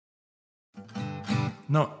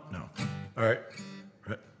No. All right.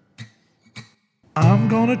 I'm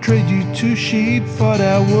gonna trade you 2 sheep for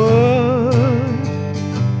that wood.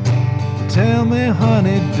 Tell me,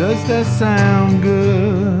 honey, does that sound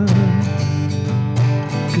good?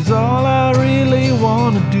 'Cause all I really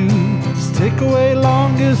wanna do is take away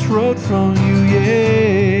longest road from you,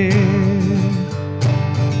 yeah.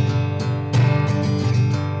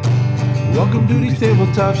 Welcome to these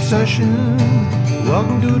tabletop sessions.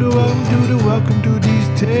 Welcome to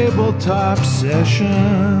these tabletop sessions.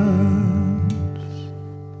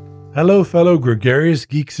 Hello, fellow gregarious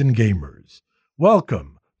geeks and gamers.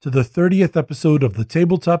 Welcome to the 30th episode of the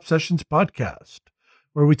Tabletop Sessions podcast,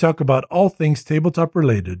 where we talk about all things tabletop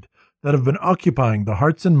related that have been occupying the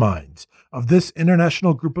hearts and minds of this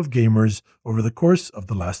international group of gamers over the course of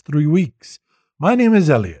the last 3 weeks. My name is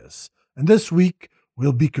Elias, and this week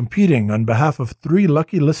we'll be competing on behalf of 3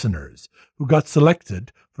 lucky listeners who got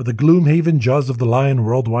selected for the Gloomhaven Jaws of the Lion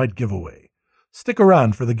Worldwide giveaway. Stick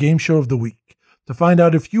around for the game show of the week to find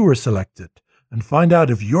out if you were selected and find out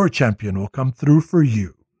if your champion will come through for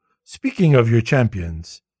you. Speaking of your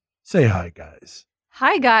champions, say hi, guys.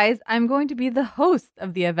 Hi, guys. I'm going to be the host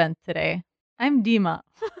of the event today. I'm Dima.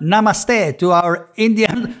 Namaste to our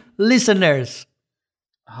Indian listeners.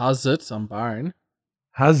 How's it? I'm Byron.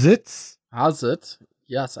 How's it? How's it?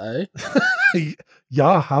 Yes, eh?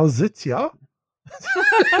 Yeah, how's it? Yeah?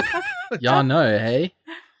 Yeah, no, hey?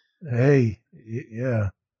 Hey, yeah.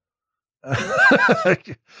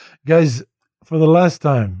 Guys, for the last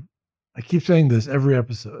time, I keep saying this every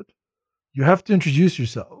episode. You have to introduce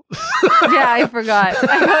yourself. Yeah, I forgot.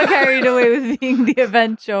 I got carried away with being the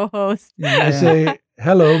event show host. Yeah. I say,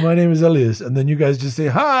 hello, my name is Elias. And then you guys just say,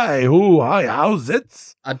 hi, hi, how's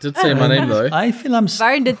it? I did say my name, though. I feel I'm...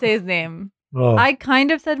 Byron did say his name. Oh, I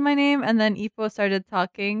kind of said my name, and then Ipo started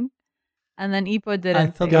talking, and then Ipo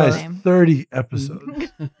didn't say guys, his name. 30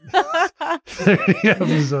 episodes. 30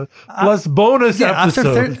 episodes. Plus bonus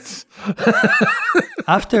episodes.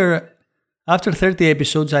 After 30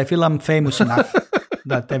 episodes, I feel I'm famous enough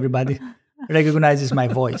that everybody recognizes my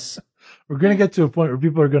voice. We're going to get to a point where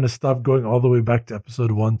people are going to stop going all the way back to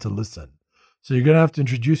episode 1 to listen. So you're going to have to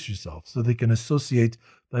introduce yourself so they can associate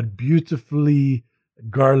that beautifully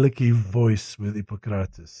garlicky voice with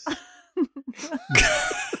Hippocrates.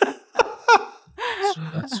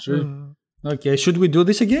 That's true. Okay, should we do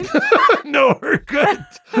this again? No, we're good.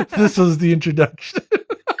 This was the introduction.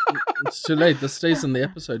 It's too late. This stays in the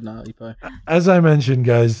episode now, Ipo. As I mentioned,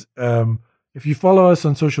 guys, if you follow us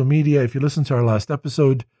on social media, if you listen to our last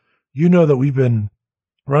episode, you know that we've been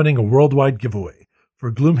running a worldwide giveaway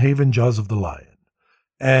for Gloomhaven Jaws of the Lion.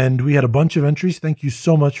 And we had a bunch of entries. Thank you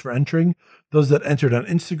so much for entering. Those that entered on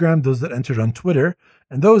Instagram, those that entered on Twitter,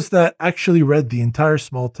 and those that actually read the entire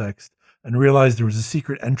small text and realized there was a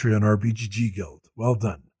secret entry on our BGG guild. Well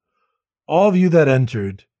done. All of you that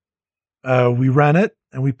entered, we ran it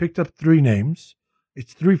and we picked up 3 names.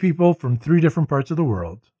 It's 3 people from 3 different parts of the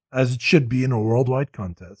world, as it should be in a worldwide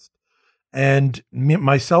contest. And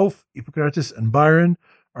myself, Hippocrates, and Byron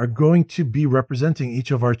are going to be representing each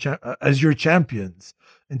of our as your champions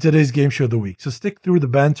in today's game show of the week. So stick through the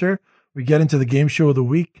banter. We get into the game show of the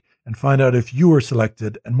week and find out if you were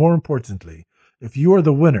selected, and more importantly, if you are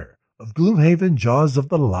the winner of Gloomhaven Jaws of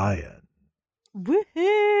the Lion.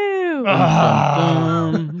 Woohoo!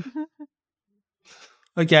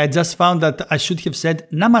 Okay, I just found that I should have said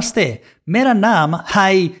Namaste. Mera naam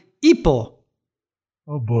hai Ipo.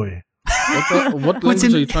 Oh boy. What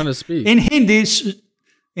language are you trying to speak? In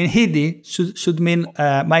Hindi should mean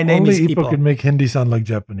my name Only is Ipo Ipo. can make Hindi sound like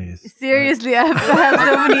Japanese. Seriously, I have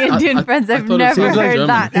so many Indian friends. I've thought it never sounded like heard German.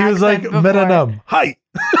 that He was like, accent before. Meranam, hi.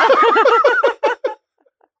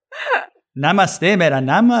 Namaste, mera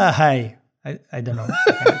naam hai. I don't know.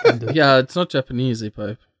 I can't do it. Yeah, it's not Japanese,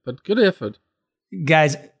 Ipo. But good effort.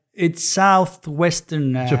 Guys, it's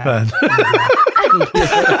southwestern Japan.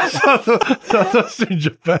 Southwestern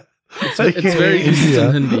Japan. It's very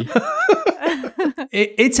Eastern Hindi.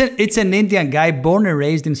 It's an Indian guy born and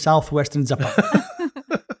raised in southwestern Japan.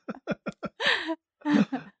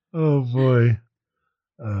 Oh boy.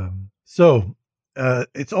 So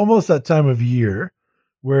it's almost that time of year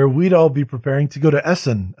where we'd all be preparing to go to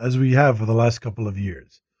Essen, as we have for the last couple of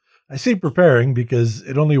years. I say preparing because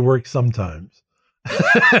it only works sometimes.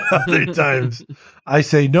 Other times I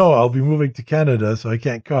say, no, I'll be moving to Canada, so I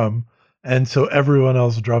can't come. And so everyone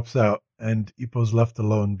else drops out, and Ipo's left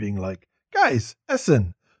alone being like, guys,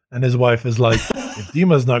 Essen. And his wife is like, if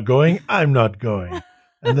Dima's not going, I'm not going.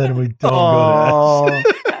 And then we don't go to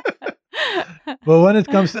Essen. But when it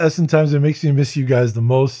comes to Essen times, it makes me miss you guys the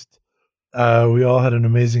most. We all had an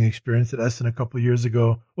amazing experience at Essen a couple of years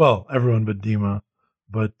ago. Well, everyone but Dima.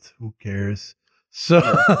 but who cares? So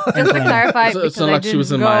Just to clarify, It's because not I like she didn't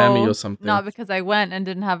was in go, Miami or something. Not because I went and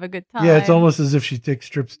didn't have a good time. yeah, it's almost as if she takes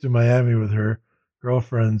trips to Miami with her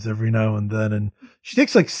girlfriends every now and then, and she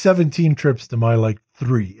takes like 17 trips to my like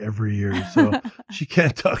 3 every year, so she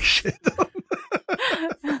can't talk shit.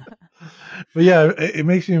 But yeah, it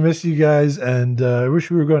makes me miss you guys, and I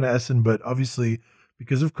wish we were going to Essen, but obviously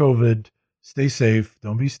because of COVID, stay safe,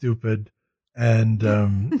 don't be stupid, and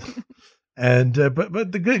but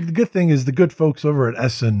the good thing is the good folks over at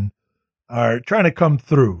Essen are trying to come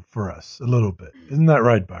through for us a little bit, isn't that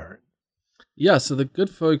right, Byron? Yeah, so the good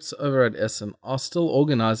folks over at Essen are still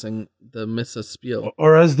organizing the Messe Spiel.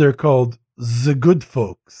 Or as they're called, the good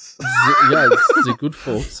folks. Yeah, it's the good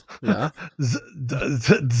folks. Yeah.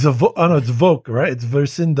 No, it's Volk, right? It's Wir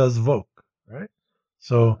sind das Volk, right?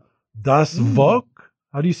 So, das Volk,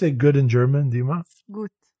 how do you say good in German, Dima?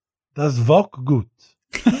 Gut. Das Volk gut.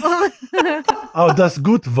 Oh, das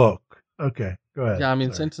gut Volk. Okay, go ahead. Yeah, I mean,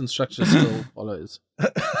 Sorry. sentence structure still follows.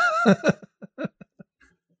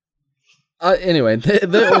 Anyway,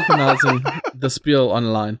 they're organizing the Spiel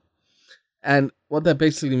online. And what that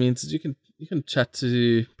basically means is you can chat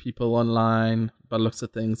to people online by the looks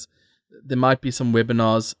of things. There might be some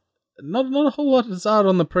webinars. Not a whole lot is out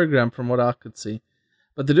on the program from what I could see.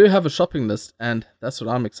 But they do have a shopping list, and that's what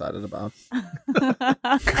I'm excited about.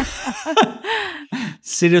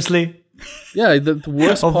 Seriously? Yeah, the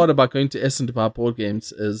worst part about going to Essen to buy board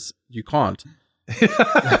games is you can't.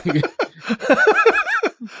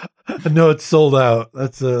 No, it's sold out.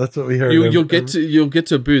 That's what we heard. You'll get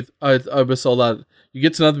to a booth. Oh, we're sold out. You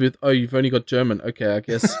get to another booth. Oh, you've only got German. Okay, I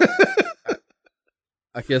guess.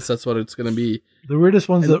 I guess that's what it's gonna be. The weirdest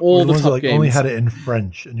ones And that all were the the ones that top like only games. had it in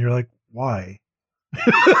French, and you're like, why?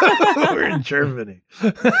 We're in Germany.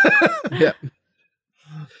 Yeah.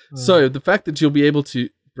 So the fact that you'll be able to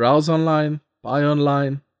browse online, buy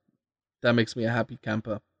online, that makes me a happy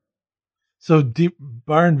camper. So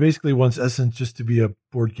Byron basically wants Essen just to be a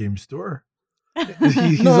board game store.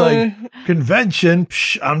 He's No. like, convention,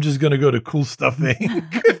 psh, I'm just going to go to Cool Stuff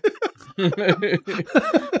Inc.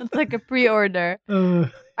 It's like a pre-order.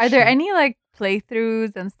 Are there any like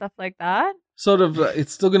playthroughs and stuff like that? Sort of,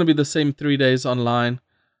 it's still going to be the same 3 days online.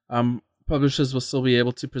 Publishers will still be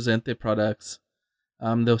able to present their products.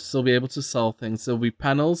 They'll still be able to sell things. There'll be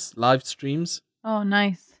panels, live streams, Oh,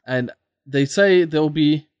 nice. and they say there'll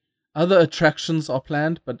be other attractions are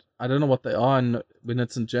planned, but I don't know what they are. And when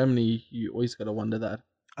it's in Germany, you always got to wonder that.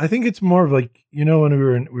 I think it's more of like, you know, when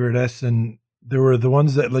we were at Essen, there were the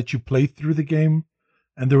ones that let you play through the game,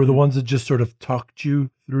 and there were the ones that just sort of talked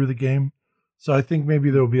you through the game. So I think maybe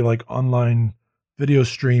there'll be like online video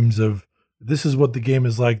streams of this is what the game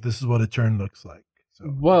is like, this is what a turn looks like.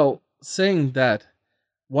 So Well, saying that,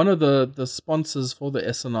 one of the sponsors for the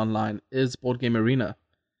Essen Online is Board Game Arena.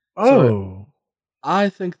 oh, I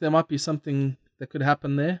think there might be something that could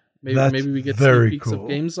happen there. That's Maybe we get very sneak peeks cool. of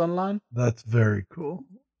games online. that's very cool.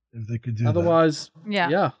 If they could do Otherwise,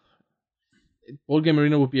 Yeah. Board Game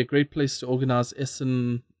Arena would be a great place to organize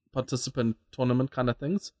Essen participant tournament kind of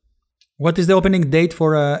things. What is the opening date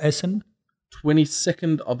for Essen?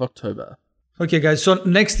 22nd of October. Okay, guys. So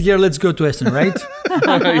next year, let's go to Essen, right?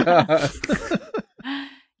 Yeah.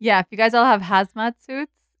 Yeah, if you guys all have hazmat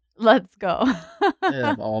suits, let's go.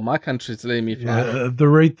 Yeah, well, my country's letting me that. fly. Yeah, at the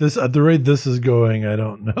rate this is going, I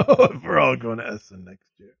don't know if we're all going to Essen next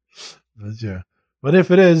year. But yeah. But if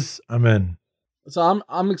it is, I'm in. So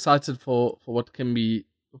I'm excited for what the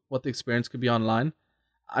experience could be online.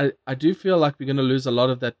 I do feel like we're gonna lose a lot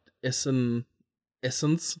of that Essen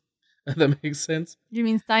essence. If that makes sense. You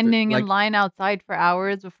mean standing Like- in line outside for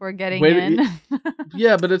hours before getting Where in?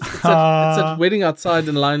 Yeah, but it's at waiting outside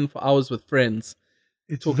in line for hours with friends.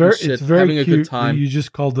 It's Talking very, shit, it's very having a cute good time. that you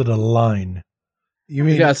just called it a line. You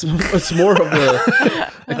mean Yeah, it's more of a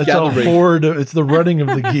it's a gathering. horde? It's the running of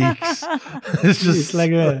the geeks. It's just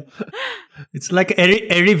It's like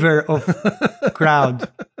a river of crowd.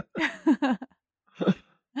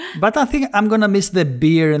 But I think I'm gonna miss the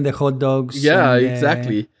beer and the hot dogs. Yeah, and,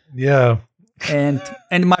 exactly. yeah. And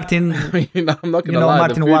Martin, I mean, I'm not gonna You know, lie.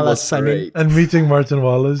 Martin the food Wallace, was I mean- great. And meeting Martin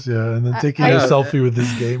Wallace, yeah, and then taking a I- selfie with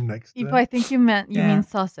this game next to Ipo, him. I think you Yeah. mean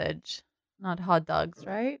sausage, not hot dogs,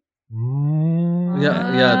 right? Mm.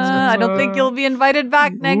 Yeah, I don't think you'll be invited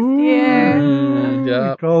back next year.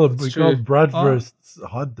 Yeah, we call it's call true. Bratwursts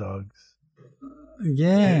hot dogs.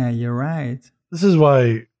 yeah, you're right. This is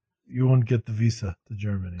why you won't get the visa to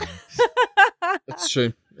Germany. It's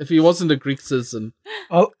true. If he wasn't a Greek citizen,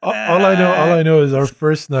 all I know is our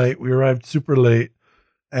first night we arrived super late,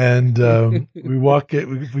 and we walk it.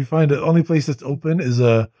 We find the only place that's open is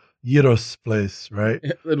a Gyros place, right?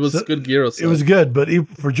 It was So- good gyros. It was good, but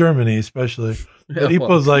for Germany especially. But Yeah,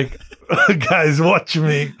 Ipo's like, guys, watch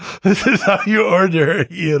me. This is how you order a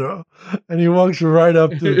gyro. And he walks right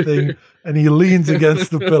up to the thing and he leans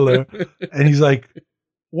against the pillar and he's like,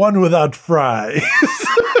 one without fries.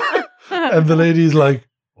 And the lady's like,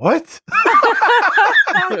 what?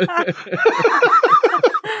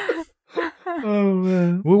 Oh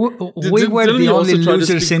man. We were Didn't the you also only try to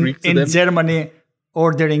losers speak in, Greek to in them? Germany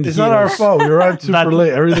ordering It's not our gyros. fault. We arrived super That-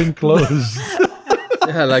 late. Everything closed.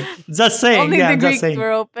 Yeah, like Just saying. Only yeah, the I'm just Greeks saying.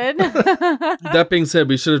 were open. that being said,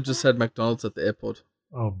 we should have just had McDonald's at the airport.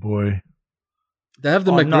 Oh boy. They have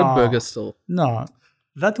the Oh, McRib no. burger still. No,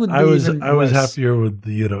 that would be I was even was worse. happier with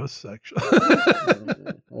the gyros actually.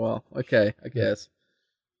 Well, okay, I guess.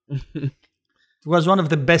 It was one of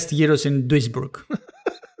the best gyros in Duisburg.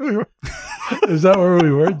 Is that where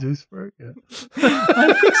we were, Duisburg? Yeah.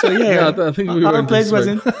 I think so. Yeah, Yeah, I think we were Our in place was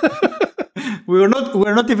Duisburg. in. We were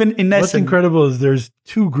not even in What's Essen. incredible is there's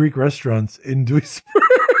 2 Greek restaurants in Duisburg.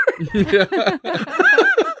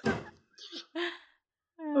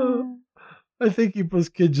 I think Ipo's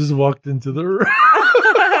kid just walked into the room.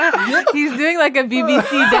 He's doing like a BBC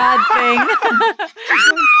dad thing.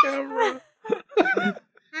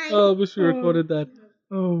 Oh, I wish we recorded that.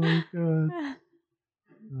 Oh my god.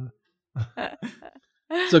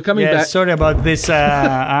 So coming Yeah, back, sorry about this.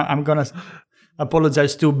 I'm gonna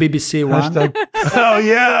apologize to BBC One. Hashtag, oh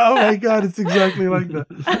yeah, oh my god, it's exactly like that.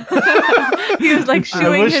 He was like I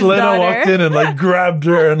shooing wish his Lena daughter. walked in and like grabbed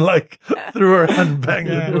her and like threw her head and banged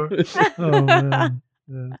Yeah. the door. Oh man.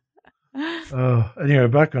 Yeah. Oh, anyway,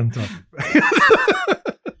 back on topic.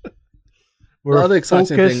 We're the other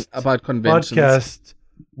exciting thing focused about conventions. podcast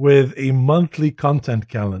with a monthly content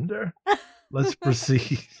calendar. Let's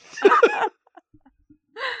proceed.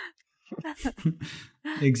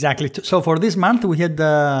 Exactly. So for this month, we had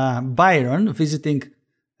Byron visiting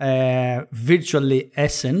virtually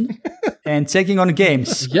Essen and checking on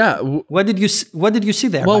games. Yeah. What did you see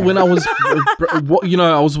there? Well, Byron? when I was,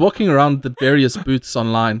 I was walking around the various booths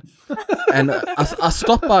online, and I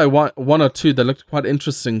stopped by one or two that looked quite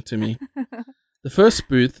interesting to me. The first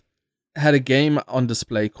booth had a game on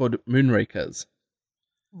display called Moonrakers.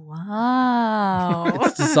 Wow.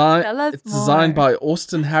 It's Tell us designed more. by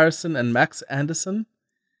Austin Harrison and Max Anderson,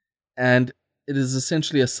 and it is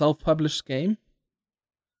essentially a self-published game,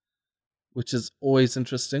 which is always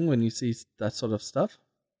interesting when you see that sort of stuff.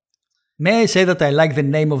 May I say that I like the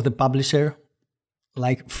name of the publisher?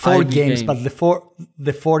 Like 4 Ivy games, Games. but the four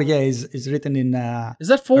is written in. Is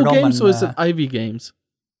that 4 Roman, games or is it Ivy Games?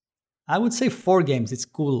 I would say 4 games. It's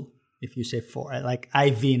cool if you say 4. I like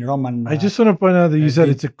IV in Roman. I just want to point out that you said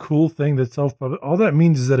did- it's a cool thing that self-published. All that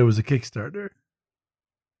means is that it was a Kickstarter.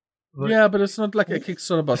 Like- Yeah, but it's not like a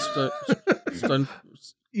Kickstarter about Stone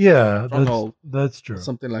Yeah, Stronghold. that's true.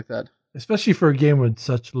 something like that. Especially for a game with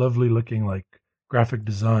such lovely looking like graphic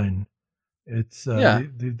design. It's Yeah.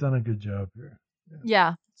 they've done a good job here.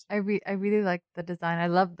 Yeah, I really like the design. I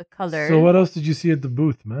love the color. So what else did you see at the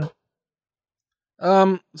booth, man?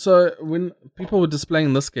 So when people were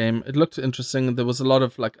displaying this game, it looked interesting. There was a lot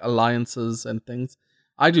of like alliances and things.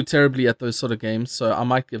 I do terribly at those sort of games, so I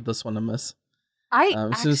might give this one a miss. I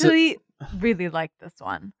since actually really like this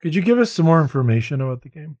one. Could you give us some more information about the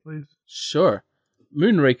game, please? Sure.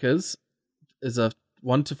 Moonrakers is a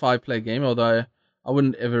 1 to 5 player game, although I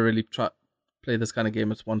wouldn't ever really play this kind of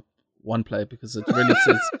game as one player because it really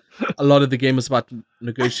says a lot of the game is about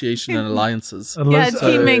negotiation and alliances. Unless, Yeah,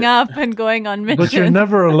 teaming up and going on missions. but you're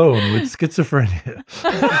never alone with schizophrenia.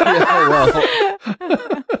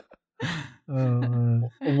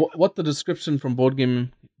 What the description from Board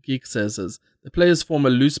Game Geek says is the players form a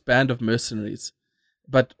loose band of mercenaries,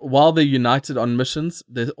 but while they're united on missions,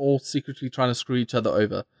 they're all secretly trying to screw each other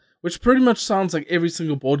over, which pretty much sounds like every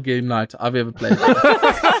single board game night I've ever played.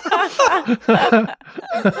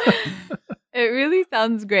 It really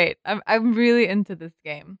sounds great. I'm really into this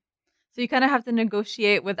game. So you kind of have to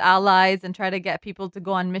negotiate with allies and try to get people to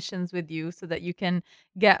go on missions with you so that you can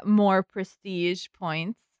get more prestige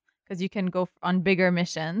points because you can go on bigger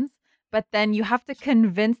missions. But then you have to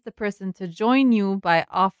convince the person to join you by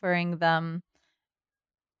offering them,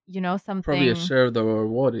 something. Probably a share of the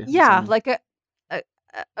reward. or Yeah, something. like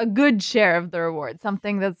a good share of the reward,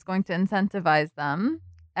 something that's going to incentivize them.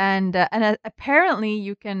 And apparently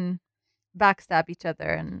you can backstab each other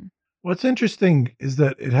and What's interesting is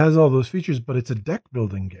that it has all those features, but it's a deck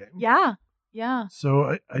building game. yeah.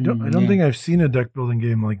 So I don't Yeah. think I've seen a deck building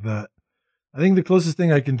game like that. I think the closest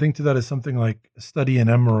thing I can think to that is something like Study in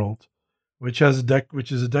Emerald, which is a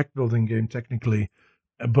deck building game technically,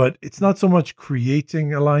 but it's not so much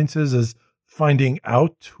creating alliances as finding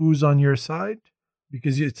out who's on your side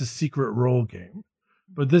because it's a secret role game.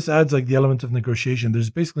 But this adds like the element of negotiation. There's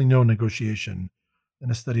basically no negotiation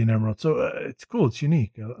in a Study in Emerald. So it's cool. It's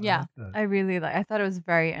unique. Yeah, like that. I really like. I thought it was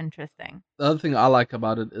very interesting. The other thing I like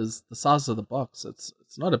about it is the size of the box. It's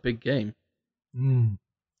not a big game. Mm.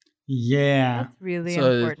 Yeah. That's really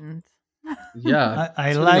So- important. Yeah, I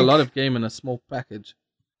it's like a lot of game in a small package.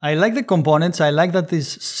 I like the components. I like that this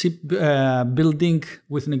ship building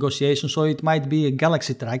with negotiations. So it might be a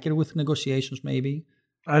galaxy tracker with negotiations, maybe.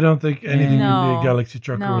 I don't think anything would be No. a Galaxy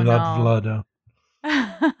Trucker No, without no. Vlada.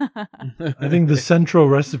 I think the central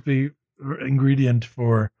recipe or ingredient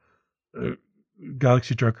for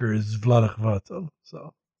Galaxy Trucker is Vlada Gvatel.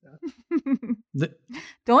 So The,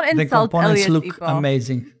 Don't the insult components Elias look Ipo.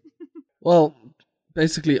 amazing. Well,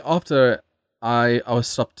 basically, after I was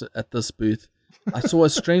stopped at this booth, I saw a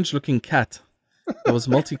strange looking cat that was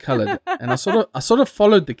multicolored, and I sort of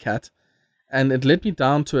followed the cat, and it led me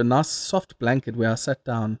down to a nice soft blanket where I sat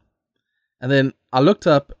down, and then I looked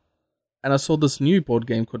up, and I saw this new board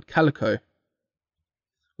game called Calico,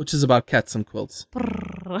 which is about cats and quilts.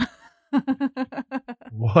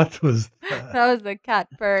 what was that? That was the cat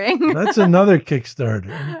purring. That's another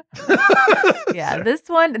Kickstarter. Yeah, this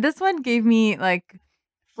one gave me like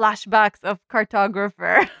flashbacks of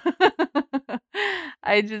Cartographer.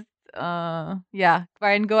 I just yeah,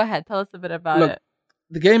 Brian, go ahead. Tell us a bit about Look, it.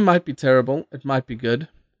 the game might be terrible. It might be good.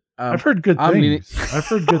 I've heard good I'm leaning- things. I've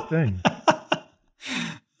heard good things.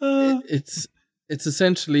 It's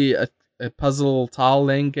essentially a puzzle tile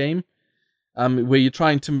laying game, where you're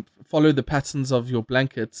trying to follow the patterns of your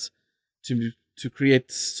blankets to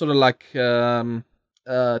create sort of like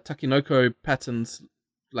Takinoko patterns,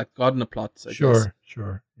 like gardener plots. I guess,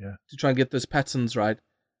 Sure, yeah. to try and get those patterns right.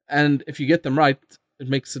 And if you get them right, it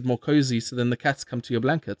makes it more cozy. So then the cats come to your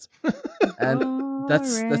blankets, and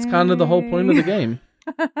that's kind of the whole point of the game.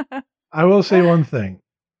 I will say one thing.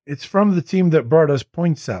 It's from the team that brought us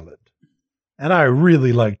Point Salad. And I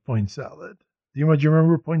really liked Point Salad. Do you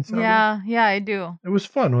remember Point Salad? Yeah, I do. It was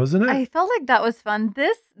fun, wasn't it? I felt like that was fun.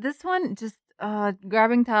 This one just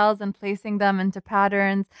grabbing tiles and placing them into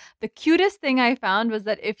patterns. The cutest thing I found was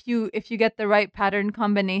that if you get the right pattern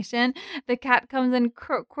combination, the cat comes and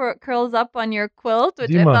curls up on your quilt,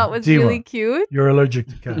 which I thought was really cute. You're allergic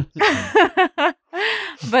to cats.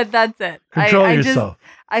 But that's it. Control I yourself.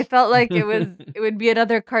 I felt like it would be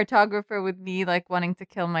another cartographer with me like wanting to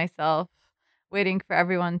kill myself, waiting for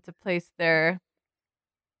everyone to place their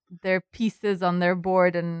pieces on their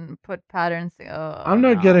board and put patterns. Oh, I'm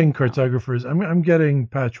not no, getting no. cartographers. I'm getting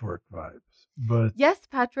patchwork vibes. But Yes,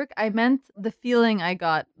 Patrick, I meant the feeling I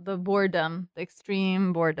got, the boredom, the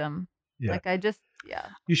extreme boredom. yeah. Like I just, yeah.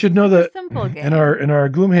 You should know It's a that simple game. in our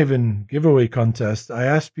Gloomhaven giveaway contest, I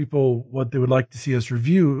asked people what they would like to see us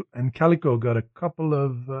review, and Calico got a couple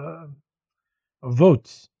of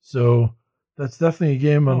votes. So that's definitely a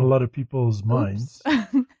game on a lot of people's minds.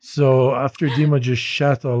 So after Dima just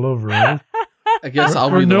shat all over it, I guess I'll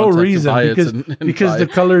for be the no one to have to reason, buy it because and because buy the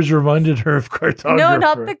it. colors reminded her of Cartographer. No,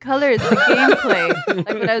 not the colors, the gameplay. Like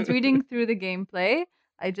when I was reading through the gameplay,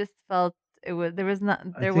 I just felt wasn't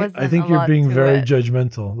I think you're being very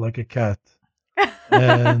judgmental, like a cat.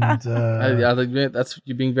 And I think that's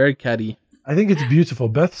you being very catty. I think it's beautiful.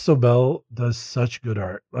 Beth Sobel does such good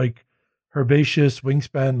art. Like Herbaceous,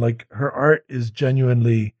 Wingspan, like her art is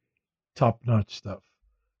genuinely top-notch stuff.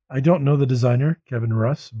 I don't know the designer, Kevin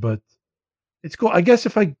Russ, but it's cool. I guess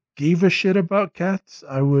if I gave a shit about cats,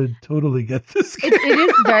 I would totally get this game. It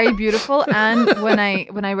is very beautiful, and when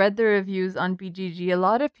I read the reviews on BGG, a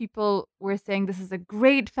lot of people were saying this is a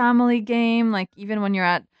great family game. Like even when you're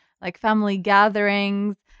at like family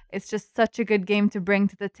gatherings, it's just such a good game to bring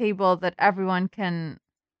to the table that everyone can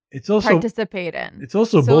It's also participate in. it's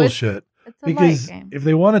also So bullshit It's a because light game. if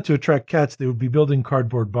they wanted to attract cats, they would be building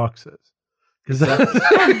cardboard boxes. Because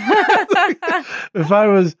if I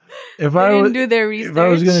was Didn't do their research. if I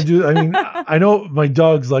was going to do, I mean, I know my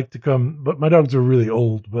dogs like to come, but my dogs are really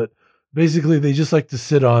old, but basically they just like to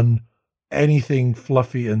sit on anything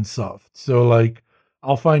fluffy and soft. So like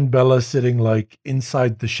I'll find Bella sitting like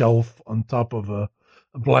inside the shelf on top of a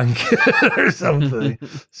blanket or something.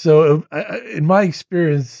 So in my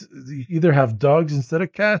experience, you either have dogs instead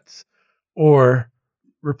of cats or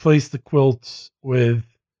replace the quilts with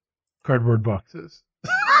cardboard boxes.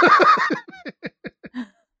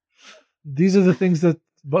 These are the things that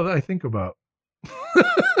I think about.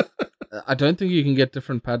 I don't think you can get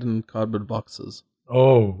different pattern cardboard boxes.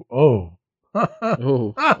 Oh. Oh. I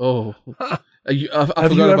Have you forgot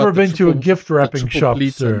ever about the been to a triple- gift wrapping triple shop,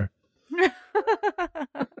 pleating. sir?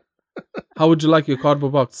 How would you like your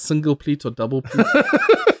cardboard box? Single pleat or double pleat?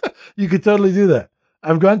 You could totally do that.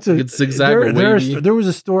 I've gone to You could zigzag or wavy. there was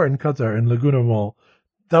a store in Qatar in Laguna Mall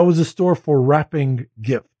that was a store for wrapping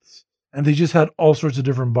gifts, and they just had all sorts of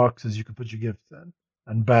different boxes you could put your gifts in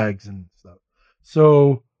and bags and stuff.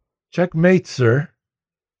 So, checkmate, sir.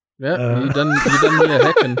 Yeah, you done me a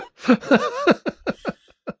heckin'.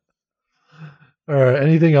 All right.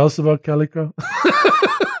 Anything else about Calico?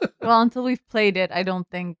 Well, until we've played it, I don't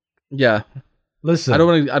think. Yeah. Listen, I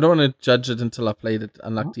don't want to judge it until I played it.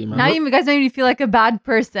 Unlike Dima. Now you guys made me feel like a bad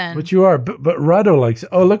person. but you are. But Rado likes it.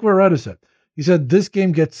 Oh, look what Rado said. He said this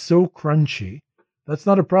game gets so crunchy. That's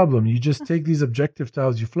not a problem. You just take these objective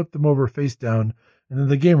tiles, you flip them over face down, and then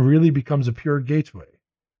the game really becomes a pure gateway.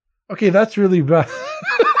 Okay, that's really bad.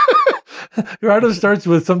 Rado starts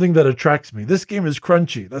with something that attracts me. This game is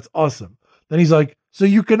crunchy. That's awesome. Then he's like, so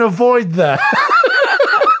you can avoid that.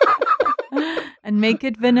 And make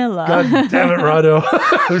it vanilla. God damn it, Rado.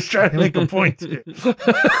 I was trying to make a point here.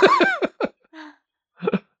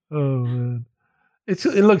 Oh, man. It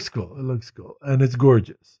looks cool. It looks cool. And it's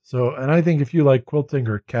gorgeous. So, and I think if you like quilting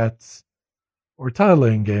or cats or tile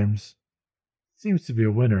laying games, it seems to be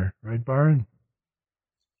a winner, right, Byron?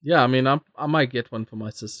 Yeah, I mean, I might get one for my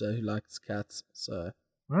sister who likes cats. So,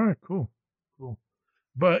 All right, cool.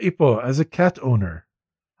 But Ipo, as a cat owner,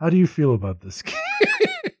 how do you feel about this game?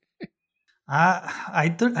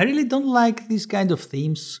 I really don't like these kind of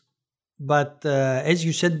themes, but as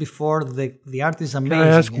you said before, the art is amazing. Can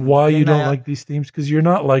I ask why you don't I- like these themes? Because you're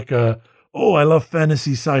not like I love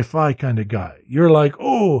fantasy sci-fi kind of guy. You're like,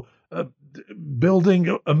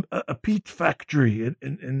 building a peat factory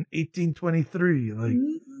in 1823. Like,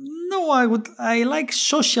 No, I like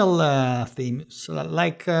social themes,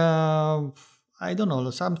 like I don't know,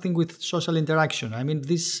 something with social interaction. I mean,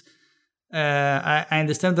 this. I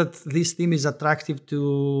understand that this theme is attractive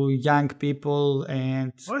to young people,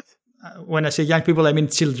 and what? when I say young people, I mean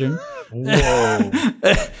children. Whoa.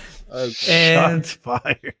 okay. And Shots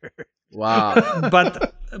fired. Wow.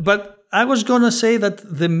 but I was gonna say that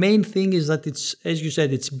the main thing is that it's, as you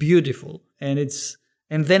said, it's beautiful, and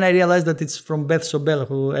then I realized that it's from Beth Sobel,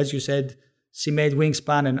 who, as you said, she made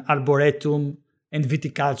Wingspan and Arboretum and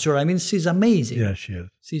Viticulture. I mean, she's amazing. Yeah, she is.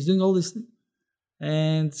 She's doing all this,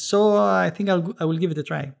 and so I think I will give it a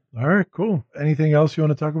try. All right, cool. Anything else you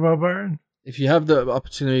want to talk about, Byron? If you have the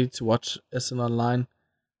opportunity to watch Essen online,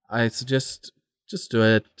 I suggest just do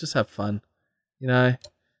it. Just have fun. You know,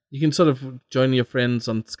 you can sort of join your friends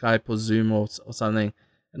on Skype or Zoom or something,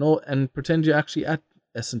 and pretend you're actually at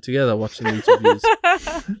Essen together watching the interviews.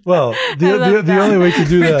 Well, the only way to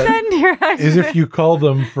do that Pretend you're is if actually- you call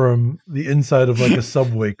them from the inside of like a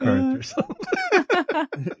subway cart or something.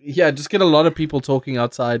 Yeah, just get a lot of people talking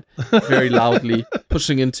outside very loudly,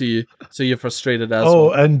 pushing into you, so you're frustrated as Oh,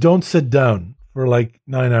 well. and don't sit down for like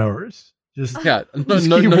 9 hours. Just, Yeah, just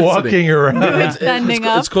keep walking sitting. around. Standing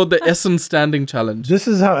It's called the Essen Standing Challenge. This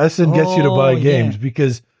is how Essen gets you to buy Oh, games, yeah.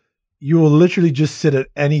 because you will literally just sit at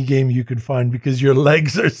any game you can find because your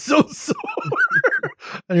legs are so sore.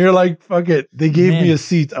 And you're like, fuck it. They gave me Man. a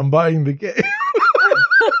seat. I'm buying the game.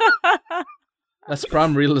 That's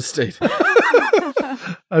prime real estate.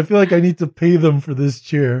 I feel like I need to pay them for this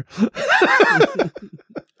chair.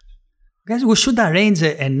 Guys, we should arrange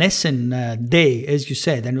an Essen day, as you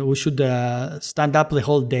said, and we should stand up the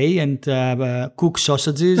whole day and cook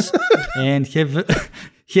sausages and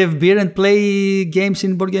have beer and play games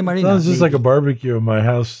in Board Game Arena. Sounds just like a barbecue in my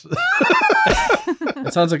house.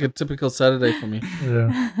 It sounds like a typical Saturday for me.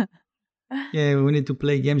 Yeah. Yeah, we need to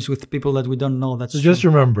play games with people that we don't know. That's So true. just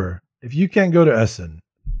remember, if you can't go to Essen,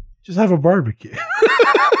 just have a barbecue.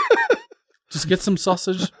 Just get some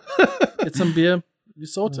sausage, get some beer, you're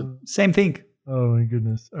sorted. Same thing. Oh my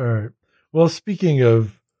goodness. All right. Well, speaking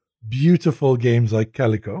of beautiful games like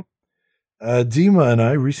Calico, Dima and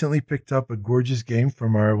I recently picked up a gorgeous game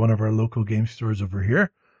from one of our local game stores over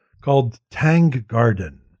here called Tang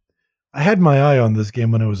Garden. I had my eye on this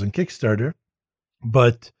game when it was on Kickstarter,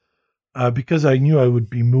 but because I knew I would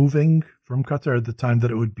be moving from Qatar at the time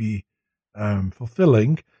that it would be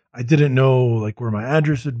fulfilling, I didn't know like where my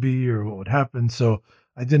address would be or what would happen, so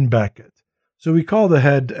I didn't back it. So we called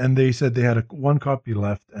ahead, and they said they had one copy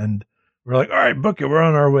left, and we're like, all right, book it, we're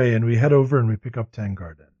on our way, and we head over and we pick up Tang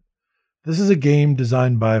Garden. This is a game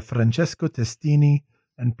designed by Francesco Testini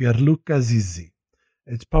and Pierluca Zizzi.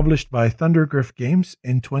 It's published by Thundergriff Games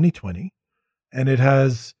in 2020, and it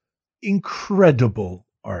has incredible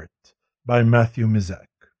art by Matthew Mizek.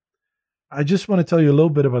 I just want to tell you a little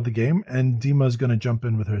bit about the game, and Dima is going to jump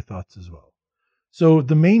in with her thoughts as well. So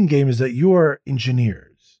the main game is that you are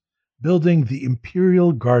engineers building the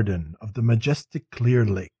imperial garden of the majestic Clear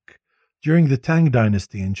Lake during the Tang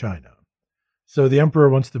Dynasty in China. So the emperor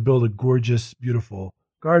wants to build a gorgeous, beautiful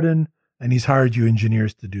garden, and he's hired you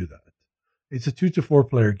engineers to do that. It's a 2 to 4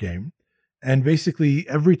 player game, and basically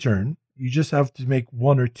every turn you just have to make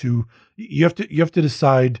one or two. You have to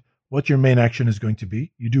decide what your main action is going to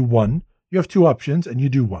be. You do one. You have two options, and you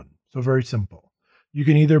do one. So very simple. You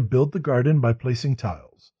can either build the garden by placing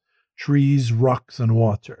tiles, trees, rocks, and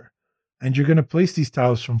water, and you're going to place these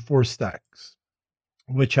tiles from 4 stacks,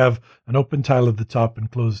 which have an open tile at the top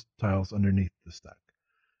and closed tiles underneath the stack.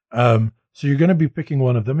 So you're going to be picking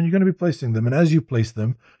one of them and you're going to be placing them. And as you place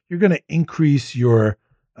them, you're going to increase your.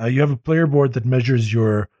 You have a player board that measures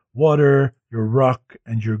your water, your rock,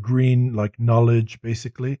 and your green, like knowledge,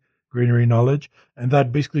 basically, greenery knowledge. And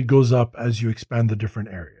that basically goes up as you expand the different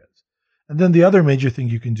areas. And then the other major thing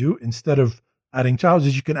you can do, instead of adding tiles,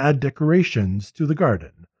 is you can add decorations to the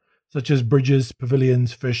garden, such as bridges,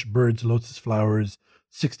 pavilions, fish, birds, lotus flowers,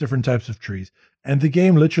 6 different types of trees. And the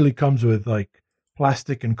game literally comes with like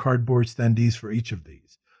plastic and cardboard standees for each of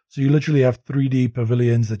these. So you literally have 3D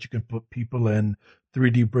pavilions that you can put people in,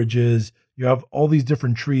 3D bridges. You have all these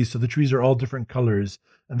different trees. So the trees are all different colors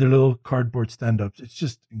and they're little cardboard stand-ups. It's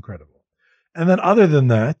just incredible. And then other than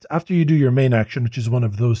that, after you do your main action, which is one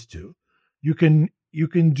of those two, you can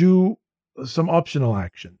do some optional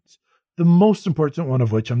actions. The most important one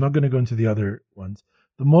of which, I'm not going to go into the other ones,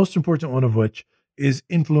 the most important one of which is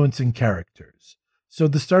influencing characters. So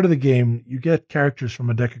at the start of the game, you get characters from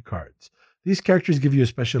a deck of cards. These characters give you a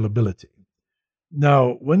special ability.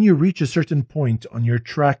 Now, when you reach a certain point on your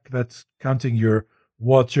track that's counting your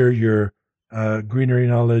water, your greenery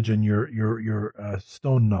knowledge, and your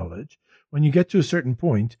stone knowledge, when you get to a certain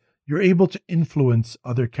point, you're able to influence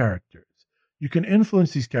other characters. You can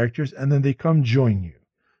influence these characters, and then they come join you.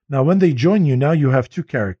 Now, when they join you, now you have 2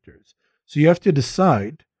 characters. So you have to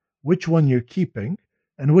decide which one you're keeping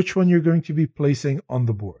and which one you're going to be placing on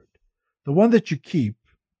the board. The one that you keep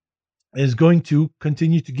is going to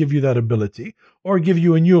continue to give you that ability or give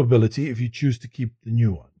you a new ability if you choose to keep the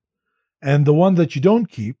new one. And the one that you don't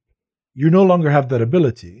keep, you no longer have that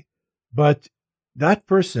ability, but that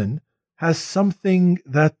person has something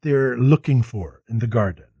that they're looking for in the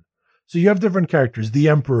garden. So you have different characters: the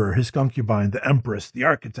emperor, his concubine, the empress, the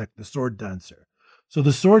architect, the sword dancer. So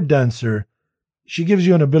the sword dancer, she gives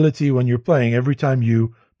you an ability when you're playing. Every time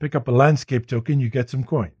you pick up a landscape token, you get some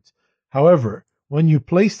coins. However, when you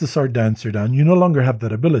place the sword dancer down, you no longer have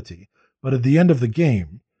that ability. But at the end of the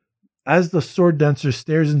game, as the sword dancer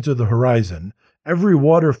stares into the horizon, every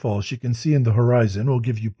waterfall she can see in the horizon will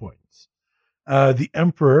give you points. The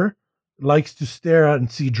emperor likes to stare at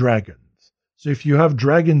and see dragons. So if you have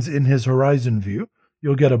dragons in his horizon view,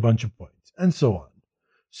 you'll get a bunch of points, and so on.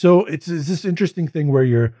 So it's this interesting thing where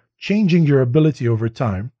you're changing your ability over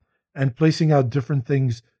time and placing out different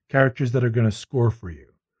things, characters that are going to score for you.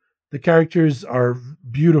 The characters are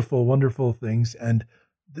beautiful, wonderful things, and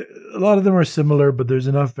a lot of them are similar, but there's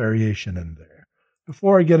enough variation in there.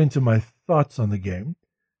 Before I get into my thoughts on the game,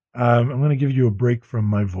 I'm going to give you a break from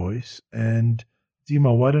my voice. And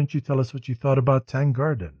Dima, why don't you tell us what you thought about Tang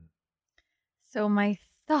Garden? So my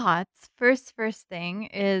thoughts, first thing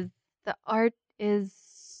is the art is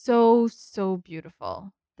so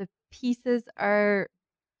beautiful. The pieces are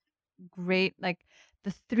great. Like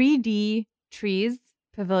the 3D trees,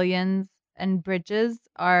 pavilions, and bridges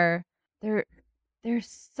are they're they're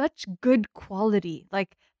such good quality.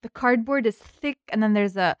 Like the cardboard is thick and then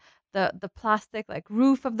there's the plastic like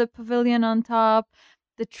roof of the pavilion on top.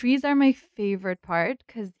 The trees are my favorite part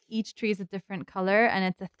because each tree is a different color and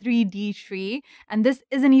it's a 3D tree. And this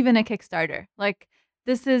isn't even a Kickstarter. Like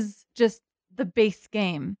this is just the base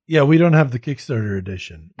game. Yeah, we don't have the Kickstarter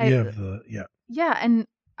edition. We I- have the, yeah. Yeah, and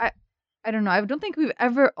I don't know. I don't think we've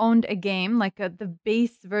ever owned a game like the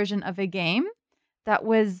base version of a game that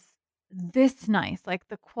was this nice. Like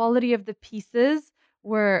the quality of the pieces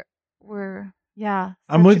were yeah.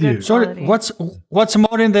 I'm such with good you. Sorry, quality. what's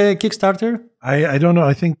more in the Kickstarter? I don't know.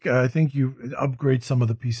 I think you upgrade some of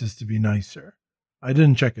the pieces to be nicer. I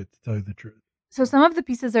didn't check it, to tell you the truth. So some of the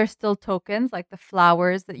pieces are still tokens, like the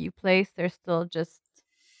flowers that you place. They're still just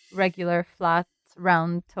regular flat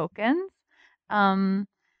round tokens.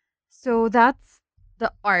 So that's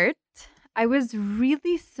the art. I was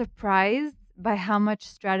really surprised by how much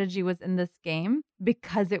strategy was in this game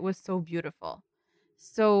because it was so beautiful.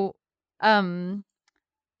 So, I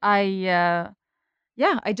yeah,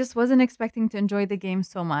 I just wasn't expecting to enjoy the game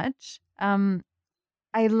so much.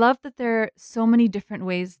 I love that there are so many different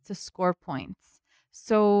ways to score points.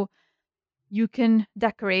 So you can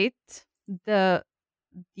decorate the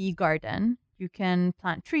garden. You can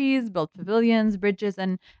plant trees, build pavilions, bridges,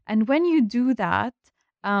 and when you do that,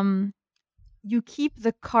 um, you keep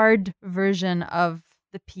the card version of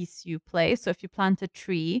the piece you play. So if you plant a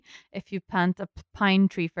tree, if you plant a pine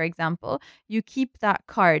tree, for example, you keep that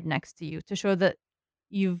card next to you to show that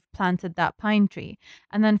you've planted that pine tree.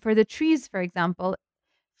 And then for the trees, for example,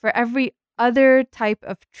 for every other type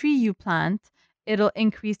of tree you plant, it'll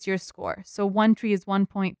increase your score. So one tree is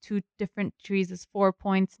 1.2, different trees is 4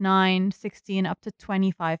 points, 9, 16, up to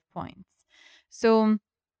 25 points. So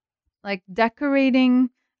like decorating,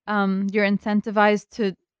 you're incentivized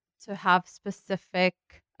to have specific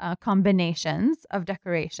combinations of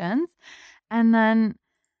decorations. And then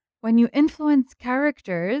when you influence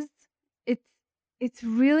characters, it's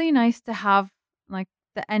really nice to have like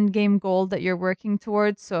the end game goal that you're working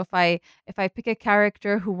towards. So if I pick a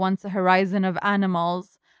character who wants a horizon of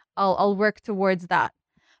animals, I'll work towards that.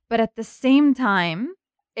 But at the same time,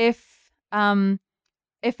 if I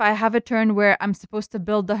have a turn where I'm supposed to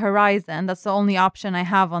build the horizon, that's the only option I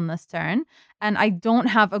have on this turn, and I don't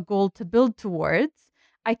have a goal to build towards,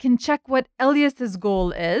 I can check what Elias's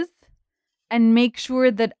goal is and make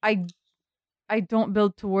sure that I don't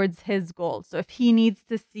build towards his goal. So if he needs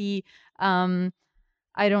to see,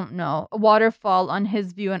 I don't know, a waterfall on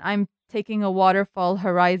his view and I'm taking a waterfall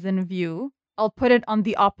horizon view, I'll put it on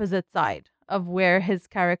the opposite side of where his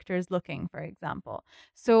character is looking, for example.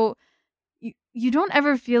 So you don't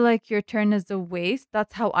ever feel like your turn is a waste.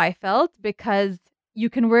 That's how I felt, because you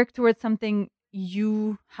can work towards something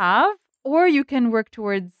you have, or you can work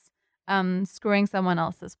towards screwing someone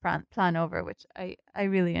else's plan over, which I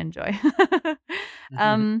really enjoy.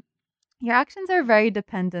 Your actions are very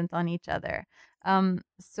dependent on each other.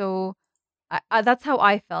 So that's how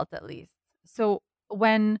I felt, at least. So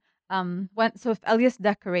when if Elias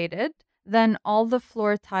decorated, then all the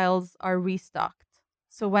floor tiles are restocked.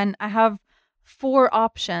 So when I have 4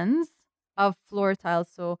 options of floor tiles,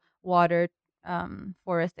 so water,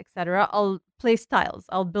 forest, etc., I'll place tiles.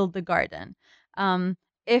 I'll build the garden.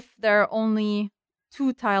 If there are only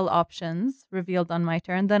 2 tile options revealed on my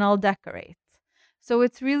turn, then I'll decorate. So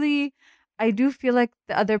it's really, I do feel like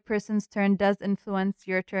the other person's turn does influence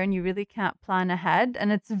your turn. You really can't plan ahead.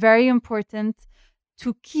 And it's very important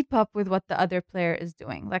to keep up with what the other player is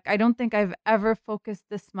doing. Like, I don't think I've ever focused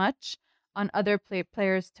this much on other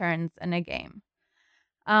players' turns in a game.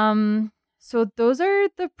 So those are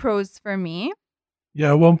the pros for me.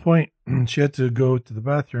 Yeah, at one point, she had to go to the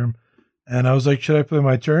bathroom. And I was like, should I play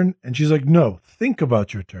my turn? And she's like, no, think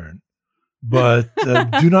about your turn, but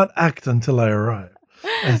do not act until I arrive.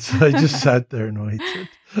 And so I just sat there and waited.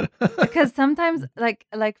 Because sometimes, like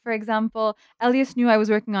for example, Elias knew I was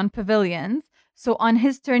working on pavilions. So on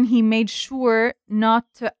his turn, he made sure not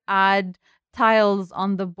to add tiles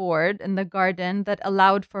on the board in the garden that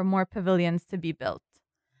allowed for more pavilions to be built.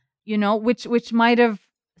 You know, which might have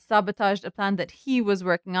sabotaged a plan that he was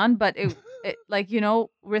working on, but it like, you know,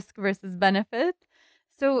 risk versus benefit.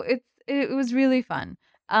 So it was really fun.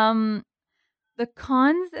 The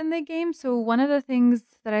cons in the game. So one of the things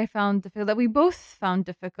that I found difficult, that we both found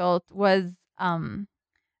difficult, was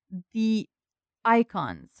the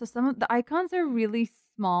icons. So some of the icons are really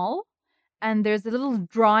small, and there's a little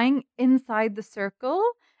drawing inside the circle,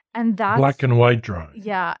 and that's black and white drawing.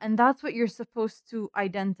 Yeah, and that's what you're supposed to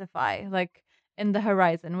identify, like in the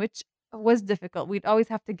horizon, which was difficult. We'd always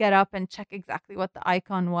have to get up and check exactly what the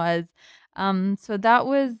icon was. So that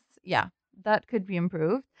was, yeah, that could be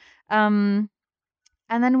improved. And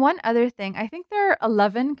then one other thing, I think there are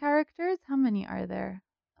 11 characters. How many are there?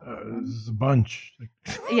 There's a bunch.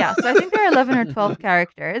 Yeah, so I think there are 11 or 12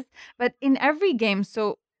 characters. But in every game,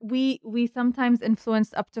 so we sometimes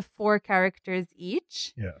influence up to 4 characters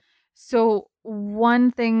each. Yeah. So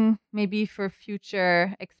one thing maybe for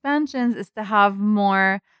future expansions is to have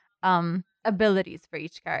more abilities for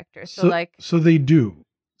each character. So they do.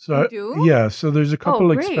 So they do? Yeah, so there's a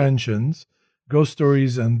couple great. expansions, Ghost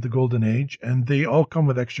Stories and the Golden Age, and they all come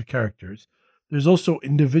with extra characters. There's also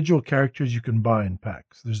individual characters you can buy in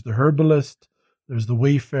packs. There's the Herbalist, there's the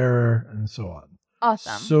Wayfarer, and so on.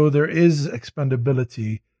 Awesome. So there is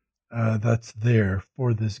expandability that's there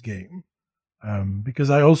for this game. Because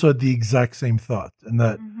I also had the exact same thought, and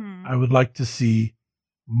that I would like to see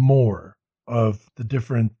more of the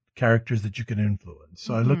different characters that you can influence.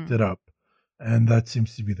 So I looked it up, and that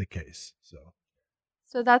seems to be the case.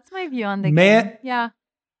 So that's my view on the game.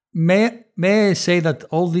 May I say that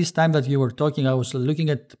all this time that you were talking, I was looking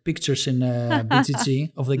at pictures in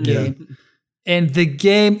BGG of the game. And the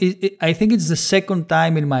game, I think it's the second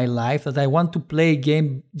time in my life that I want to play a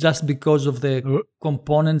game just because of the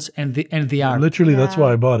components and the art. Literally, that's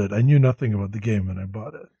why I bought it. I knew nothing about the game when I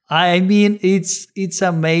bought it. I mean, it's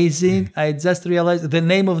amazing. I just realized the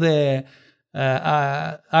name of the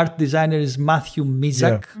art designer is Matthew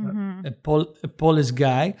Mizak, a Polish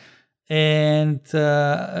guy. And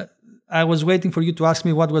I was waiting for you to ask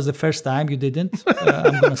me what was the first time. You didn't.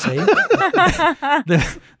 I'm going to say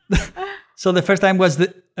it. So the first time was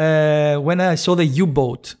when I saw the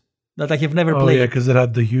U-boat that I have never played. Oh, yeah, because it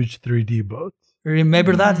had the huge 3D boat.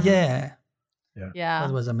 Remember that? Yeah. Yeah.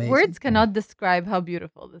 That was amazing. Words cannot describe how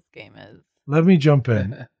beautiful this game is. Let me jump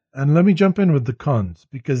in. And let me jump in with the cons,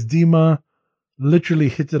 because Dima literally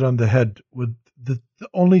hit it on the head with the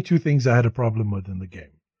only two things I had a problem with in the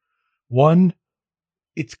game. One,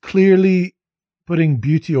 it's clearly putting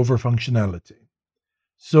beauty over functionality.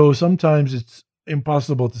 So sometimes it's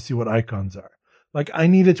impossible to see what icons are. Like, I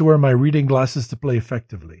needed to wear my reading glasses to play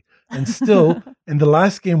effectively. And still, in the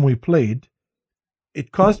last game we played,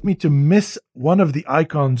 it caused me to miss one of the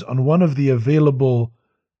icons on one of the available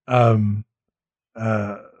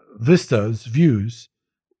views,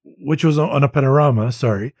 which was on a panorama,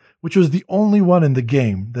 which was the only one in the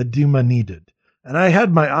game that Dima needed. And I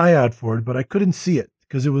had my eye out for it, but I couldn't see it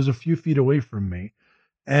because it was a few feet away from me.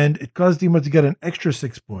 And it caused Dima to get an extra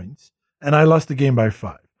 6 points, and I lost the game by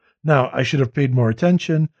 5. Now, I should have paid more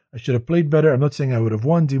attention. I should have played better. I'm not saying I would have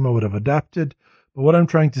won. Dima would have adapted. But what I'm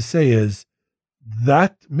trying to say is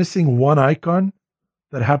that missing one icon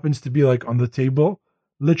that happens to be like on the table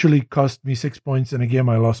literally cost me 6 points in a game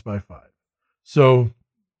I lost by 5. So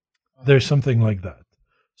there's something like that.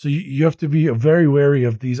 So you have to be very wary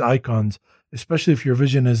of these icons, especially if your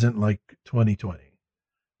vision isn't like 20/20.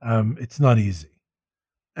 It's not easy.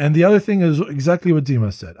 And the other thing is exactly what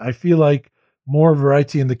Dima said. I feel like more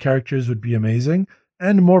variety in the characters would be amazing,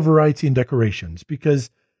 and more variety in decorations, because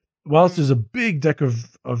whilst there's a big deck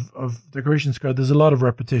of decorations card, there's a lot of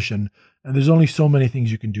repetition, and there's only so many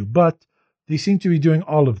things you can do. But they seem to be doing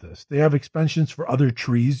all of this. They have expansions for other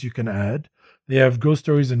trees you can add. They have Ghost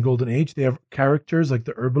Stories and Golden Age. They have characters like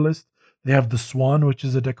the Herbalist. They have the Swan, which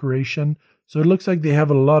is a decoration. So it looks like they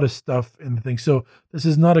have a lot of stuff in the thing. So this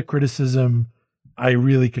is not a criticism I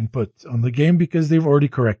really can put on the game, because they've already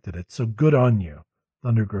corrected it. So good on you,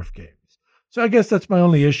 Thundergriff Games. So I guess that's my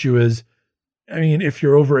only issue is, I mean, if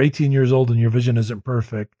you're over 18 years old and your vision isn't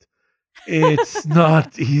perfect, it's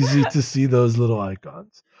not easy to see those little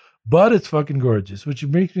icons. But it's fucking gorgeous, which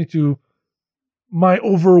makes me to my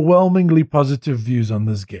overwhelmingly positive views on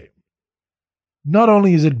this game. Not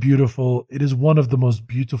only is it beautiful, it is one of the most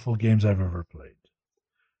beautiful games I've ever played.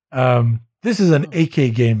 This is an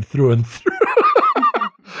AK game through and through.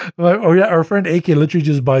 Our friend AK literally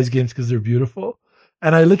just buys games because they're beautiful.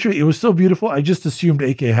 And it was so beautiful, I just assumed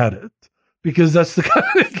AK had it, because that's the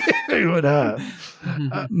kind of game they would have.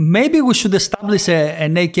 Maybe we should establish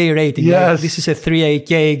an AK rating. Yes. Like, this is a 3 AK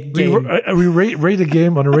game. We rate a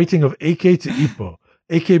game on a rating of AK to Ipo.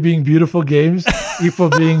 AK being beautiful games,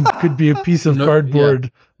 Ipo could be a piece of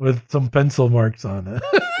cardboard with some pencil marks on it.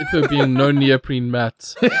 Ipo being no neoprene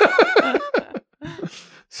mats.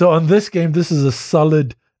 So on this game, this is a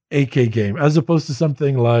solid AK game, as opposed to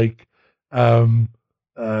something like, I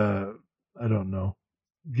don't know.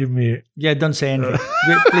 Give me... Yeah, don't say anything.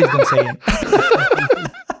 Please don't say anything.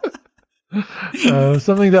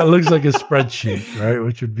 Something that looks like a spreadsheet, right?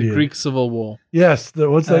 Which would be the Greek Civil War. Yes,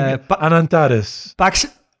 what's that? Anantares. Pax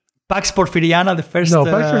Porfiriana, the first. No,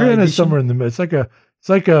 Pax Porfiriana is somewhere in the middle. It's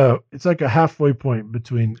like a halfway point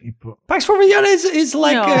between Ipo. Pax Porfiriana is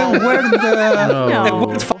like where the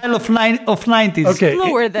word file of 90s. Okay,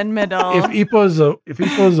 Lower than middle. If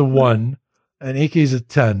Ipo is a 1 and AK is a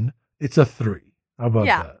 10, it's a 3. How about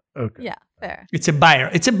that? Okay. Yeah, fair. It's a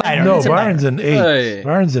Byron. No, Byron's an 8. Hey.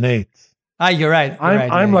 Byron's an 8. Ah, you're right.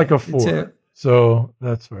 I'm like a 4. So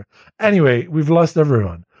that's fair. Anyway, we've lost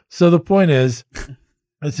everyone. So the point is,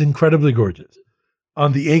 it's incredibly gorgeous.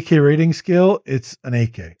 On the AK rating scale, it's an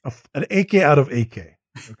AK. An AK out of AK.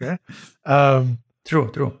 Okay?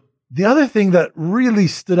 True. The other thing that really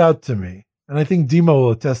stood out to me, and I think Dima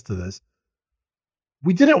will attest to this,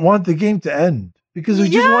 we didn't want the game to end, because we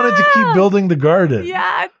just wanted to keep building the garden.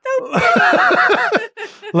 Yeah, it's so good.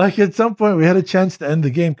 Like, at some point, we had a chance to end the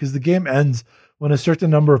game, because the game ends when a certain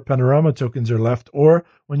number of panorama tokens are left, or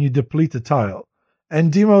when you deplete a tile.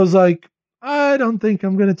 And Dima was like, I don't think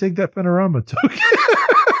I'm going to take that panorama token.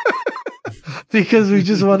 Because we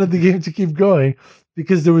just wanted the game to keep going,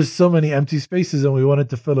 because there was so many empty spaces and we wanted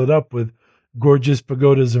to fill it up with gorgeous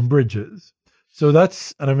pagodas and bridges. So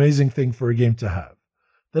that's an amazing thing for a game to have.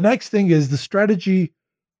 The next thing is the strategy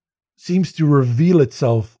seems to reveal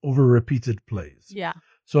itself over repeated plays. Yeah.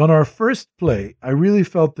 So on our first play, I really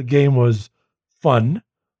felt the game was fun,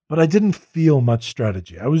 but I didn't feel much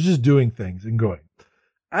strategy. I was just doing things and going.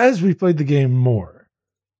 As we played the game more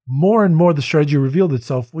more and more the strategy revealed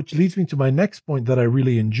itself, which leads me to my next point that I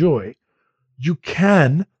really enjoy. You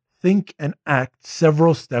can think and act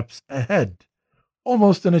several steps ahead,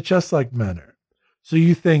 almost in a chess-like manner. So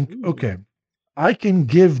you think, okay, I can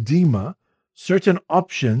give Dima certain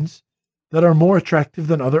options that are more attractive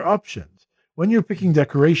than other options. When you're picking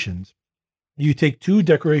decorations, you take 2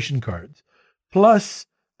 decoration cards plus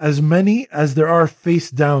as many as there are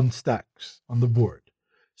face-down stacks on the board.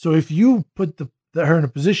 So if you put her in a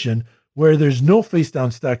position where there's no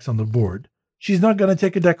face-down stacks on the board, she's not going to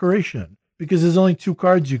take a decoration because there's only 2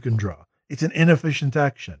 cards you can draw. It's an inefficient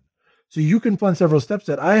action. So you can plan several steps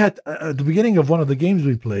that I had at the beginning of one of the games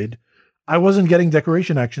we played. I wasn't getting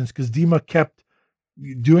decoration actions because Dima kept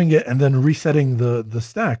doing it and then resetting the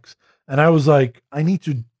stacks. And I was like, I need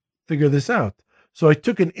to figure this out. So I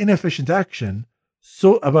took an inefficient action,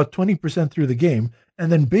 so about 20% through the game,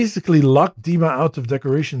 and then basically locked Dima out of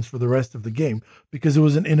decorations for the rest of the game because it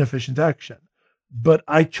was an inefficient action. But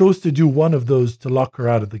I chose to do one of those to lock her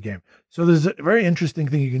out of the game. So there's a very interesting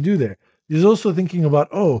thing you can do there. There's also thinking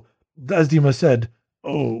about, as Dima said,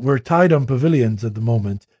 we're tied on pavilions at the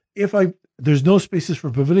moment. There's no spaces for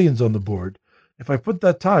pavilions on the board. If I put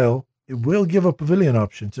that tile, it will give a pavilion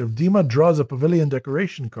option. So if Dima draws a pavilion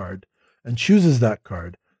decoration card and chooses that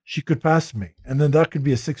card, she could pass me. And then that could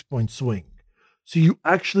be a 6-point swing. So you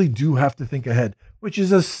actually do have to think ahead, which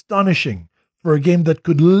is astonishing for a game that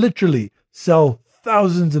could literally sell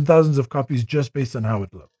thousands and thousands of copies just based on how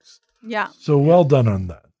it looks. Yeah. So well done on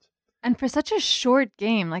that. And for such a short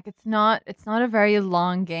game, like it's not a very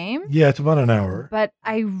long game. Yeah, it's about an hour. But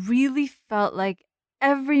I really felt like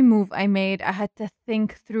every move I made, I had to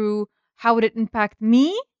think through how would it impact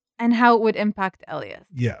me and how it would impact Elias.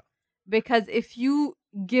 Yeah. Because if you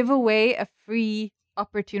give away a free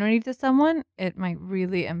opportunity to someone, it might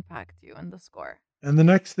really impact you in the score. And the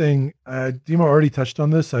next thing, Dima already touched on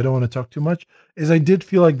this, I don't want to talk too much, is I did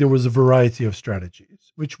feel like there was a variety of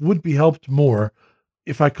strategies, which would be helped more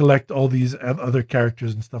if I collect all these other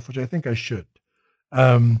characters and stuff, which I think I should.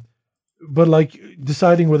 But like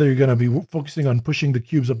deciding whether you're going to be focusing on pushing the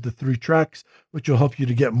cubes up the 3 tracks, which will help you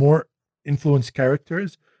to get more influenced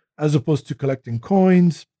characters, as opposed to collecting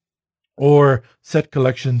coins or set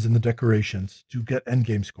collections in the decorations to get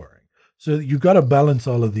endgame scoring. So you got to balance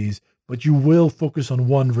all of these, but you will focus on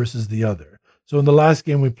one versus the other. So in the last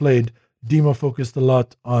game we played, Dima focused a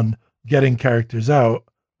lot on getting characters out,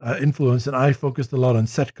 influence, and I focused a lot on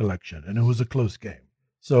set collection, and it was a close game.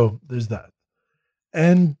 So there's that.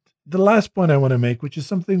 And the last point I want to make, which is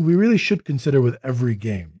something we really should consider with every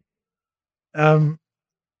game.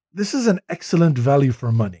 This is an excellent value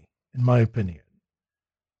for money, in my opinion.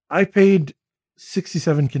 I paid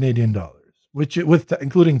 67 Canadian dollars,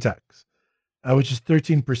 including tax, which is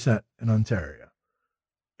 13% in Ontario.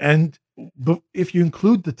 But if you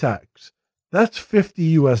include the tax, that's $50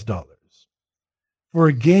 US. For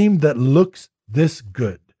a game that looks this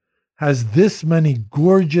good, has this many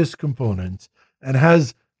gorgeous components, and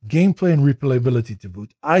has gameplay and replayability to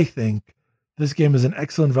boot, I think this game is an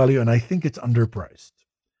excellent value, and I think it's underpriced.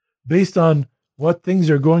 Based on what things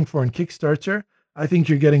are going for in Kickstarter, I think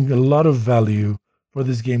you're getting a lot of value for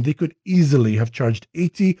this game. They could easily have charged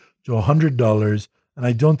 $80 to $100, and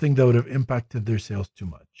I don't think that would have impacted their sales too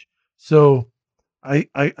much. So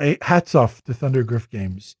I hats off to Thundergriff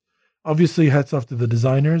Games. Obviously, hats off to the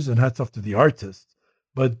designers and hats off to the artists.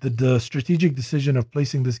 But the strategic decision of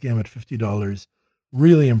placing this game at $50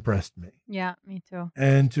 really impressed me. Yeah, me too.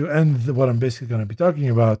 And to end what I'm basically going to be talking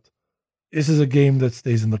about, this is a game that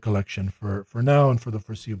stays in the collection for now and for the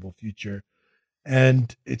foreseeable future.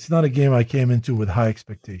 And it's not a game I came into with high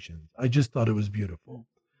expectations. I just thought it was beautiful.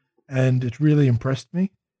 And it really impressed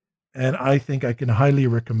me. And I think I can highly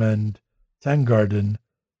recommend Tang Garden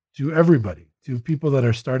to everybody, to people that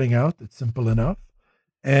are starting out. It's simple enough.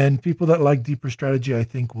 And people that like deeper strategy, I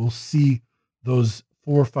think, will see those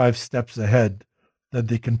 4 or 5 steps ahead that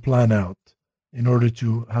they can plan out in order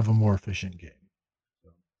to have a more efficient game.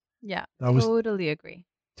 Yeah, that was totally agree.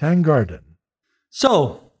 Tang Garden.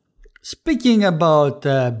 So, speaking about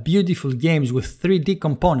beautiful games with 3D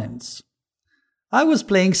components, I was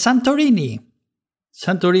playing Santorini.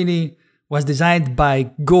 Santorini was designed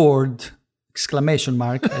by Gord! Exclamation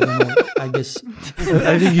mark. I don't know. I guess.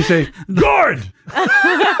 I think you say, Gord!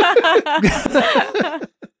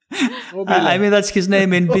 I mean, that's his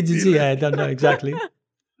name in BGG. I don't know exactly.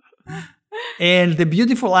 And the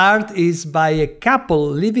beautiful art is by a couple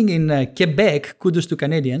living in Quebec. Kudos to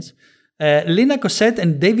Canadians. Lina Cossette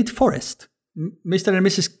and David Forrest. Mr. and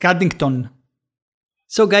Mrs. Caddington.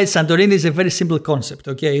 So guys, Santorini is a very simple concept,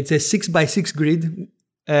 okay? It's a 6x6 grid.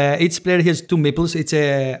 Each player has 2 meeples. It's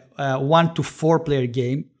a 1 to 4 player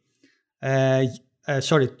game.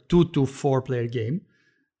 2 to 4 player game.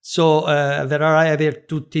 So there are either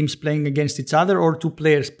 2 teams playing against each other or 2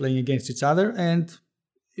 players playing against each other. And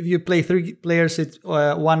if you play 3 players, it's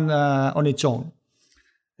one on its own.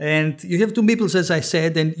 And you have 2 meeples, as I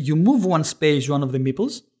said, and you move one space, one of the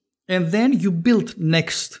meeples, and then you build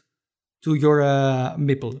next to your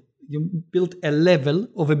meeple. You build a level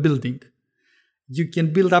of a building. You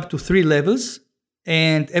can build up to 3 levels,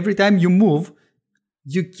 and every time you move,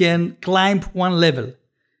 you can climb 1 level.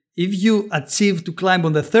 If you achieve to climb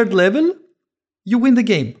on the 3rd level, you win the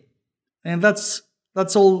game. And that's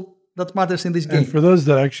all that matters in this game. And for those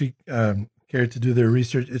that actually care to do their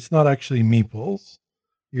research, it's not actually meeples.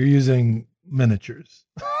 You're using miniatures.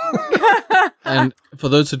 And for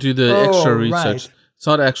those who do the extra research, right. it's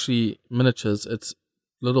not actually miniatures. It's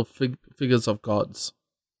little figures of gods.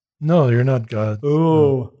 No, you're not gods.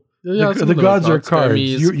 Oh. Yeah, The gods are cards.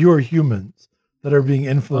 Hermes. You are humans that are being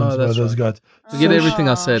influenced by that's those right. gods. Forget everything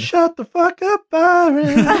I said. Shut the fuck up,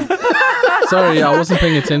 Byron. Sorry, I wasn't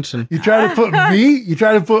paying attention. You try to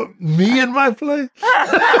put me in my place?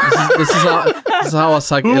 This is how I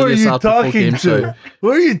psych Who are Elias you out before talking game show. to? Who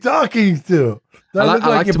are you talking to? Do I look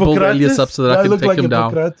like to build Hippocrates? Elias up so that I Do can look take like him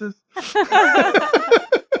down. Hippocrates?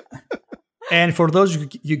 And for those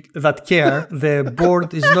that care, the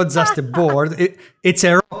board is not just a board; it's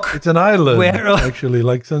a rock. It's an island, Where- actually,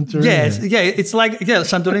 like Santorini. Yes, it's like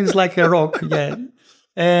Santorini is like a rock. Yeah,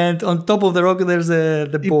 and on top of the rock, there's the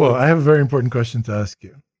Ipo, board. I have a very important question to ask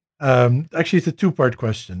you. Actually, it's a 2-part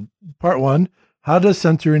question. Part 1, how does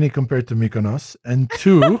Santorini compare to Mykonos? And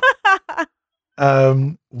 2,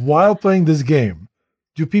 while playing this game,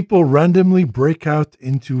 do people randomly break out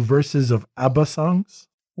into verses of ABBA songs?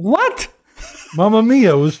 What? Mamma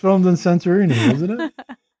Mia was filmed in Santorini, wasn't it?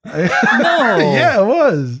 No. Yeah, it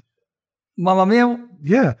was. Mamma Mia.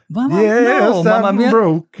 Yeah. Mamma, Yes, no, Mamma I'm Mia.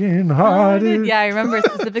 broken Oh, hearted. dude, yeah, I remember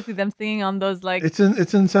specifically them singing on those like. It's in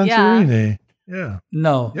Santorini. Yeah.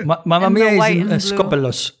 No, Yeah. Mamma And the Mia white is in and blue.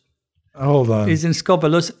 Skopelos. Hold on. Is in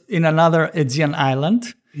Skopelos in another Aegean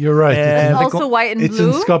island. You're right. And It's also white and It's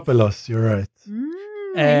blue. in Skopelos. You're right.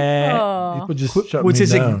 Oh. People just shut which me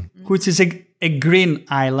is down. a green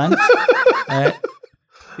island,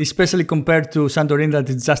 especially compared to Santorini, that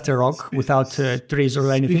it's just a rock without trees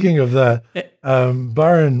or anything. Speaking of that,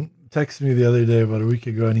 Byron texted me the other day about a week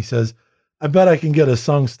ago, and he says, "I bet I can get a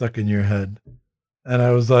song stuck in your head." And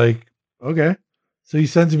I was like, "Okay." So he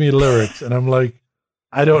sends me lyrics, and I'm like,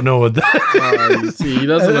 "I don't know what that is." You see, he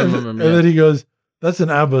doesn't and, remember me. and then he goes, "That's an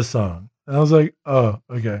ABBA song," and I was like, "Oh,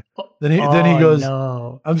 okay." Then he goes,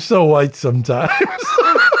 No. "I'm so white sometimes."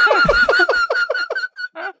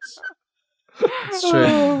 It's true.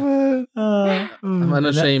 Oh, man. I'm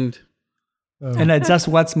unashamed. Oh. And I just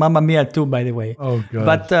watched Mamma Mia too, by the way. Oh god.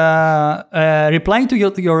 But replying to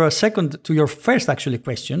your first actually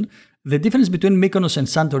question, the difference between Mykonos and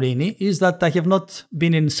Santorini is that I have not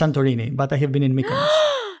been in Santorini, but I have been in Mykonos.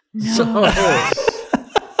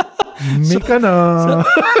 Mykonos.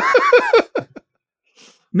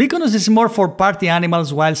 Mykonos is more for party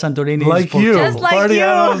animals, while Santorini is Like for you. Just like Party you.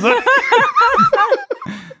 animals.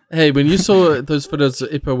 Hey, when you saw those photos of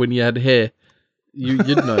Ippo when he had hair, you'd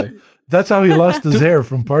know. That's how he lost his hair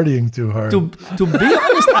from partying too hard. To be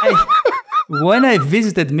honest, when I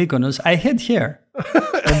visited Mykonos, I had hair.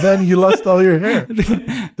 And then you lost all your hair.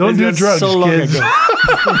 Don't do That's drugs, so long kids. ago.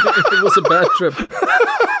 It was a bad trip.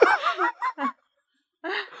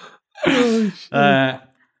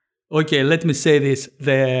 Okay, let me say this: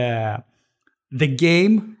 the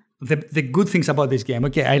game, the good things about this game.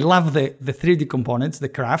 Okay, I love the 3D components, the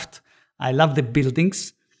craft. I love the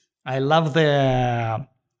buildings. I love the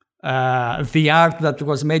art that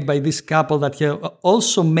was made by this couple that have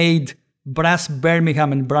also made Brass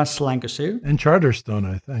Birmingham and Brass Lancashire And Charterstone,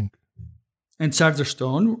 I think. and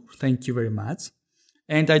Charterstone. Thank you very much.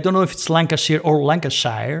 And I don't know if it's Lancashire or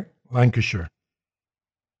Lancashire. Lancashire.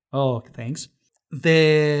 Oh, thanks.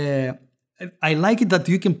 I like it that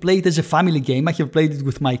you can play it as a family game. I have played it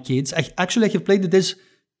with my kids. I have played it as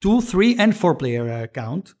 2, 3, and 4 player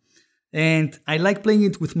count. And I like playing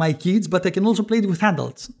it with my kids, but I can also play it with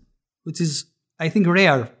adults, which is, I think,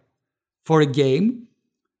 rare for a game.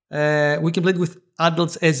 We can play it with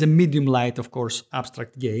adults as a medium light, of course,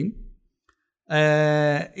 abstract game.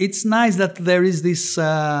 It's nice that there is this 2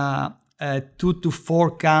 to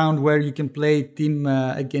 4 count where you can play team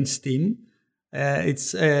against team.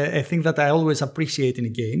 It's a thing that I always appreciate in a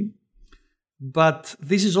game. But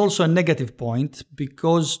this is also a negative point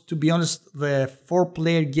because, to be honest, the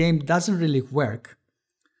 4-player game doesn't really work.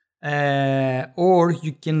 Or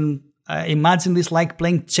you can imagine this like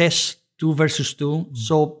playing chess 2 versus 2.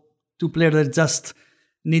 So 2 players are just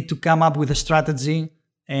need to come up with a strategy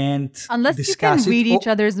and Unless you discuss can read it. each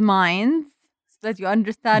other's minds so that you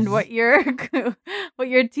understand what your what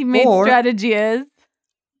your teammate's Or- strategy is.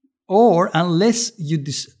 Or unless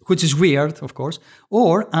which is weird, of course,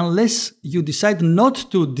 or unless you decide not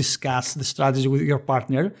to discuss the strategy with your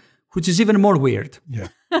partner, which is even more weird. Yeah.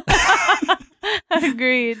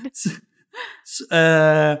 Agreed.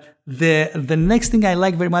 The next thing I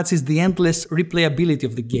like very much is the endless replayability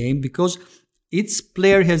of the game, because each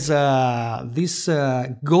player has these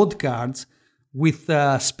gold cards with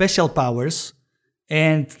special powers,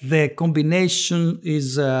 and the combination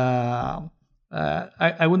is I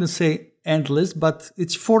wouldn't say endless, but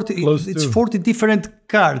it's 40. Close It's to. 40 different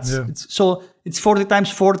cards. Yeah. So it's 40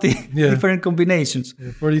 times 40 Yeah. different combinations.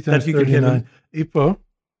 40 times That you can have 39. Ipo,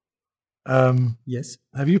 Yes.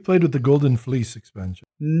 have you played with the Golden Fleece expansion?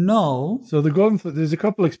 No. So there's a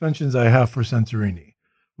couple expansions I have for Santorini,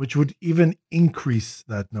 which would even increase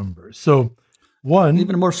that number. So one,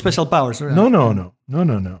 Even more special powers. Right? no.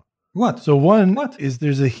 What? So one What? is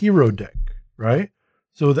there's a hero deck, right?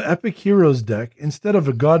 So the Epic Heroes deck, instead of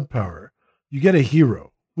a god power, you get a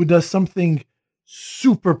hero who does something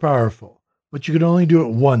super powerful, but you can only do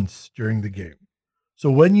it once during the game.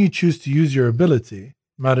 So when you choose to use your ability,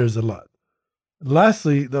 matters a lot.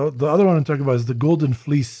 Lastly, the other one I'm talking about is the Golden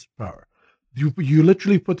Fleece power. You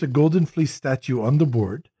literally put a Golden Fleece statue on the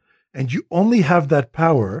board, and you only have that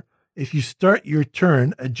power if you start your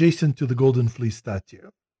turn adjacent to the Golden Fleece statue.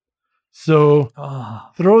 So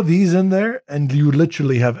Ah. throw these in there, and you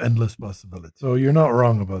literally have endless possibilities. So you're not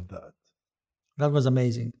wrong about that. That was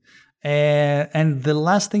amazing. And the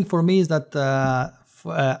last thing for me is that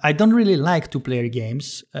I don't really like two-player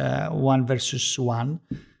games, 1 versus 1.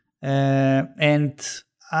 And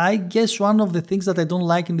I guess one of the things that I don't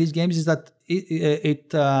like in these games is that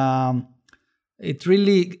it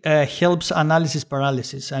really helps analysis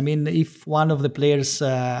paralysis. I mean, if one of the players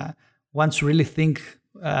wants to really think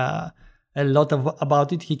a lot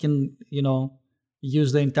about it, he can,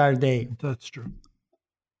 use the entire day. That's true.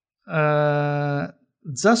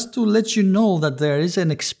 Just to let you know that there is an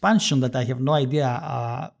expansion that I have no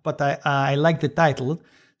idea, but I like the title.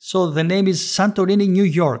 So the name is Santorini, New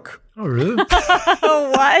York, Oh, really?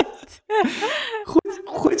 What?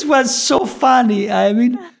 which was so funny. I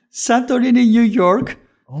mean, Santorini, New York.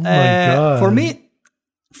 Oh my God.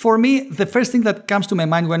 For me, the first thing that comes to my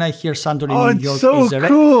mind when I hear Santorini, Oh, New it's York so is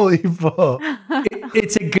cool, Ivo.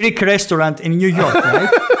 it's a Greek restaurant in New York, right?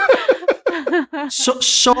 So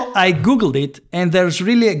I Googled it, and there's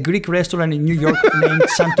really a Greek restaurant in New York named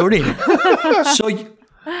Santorini.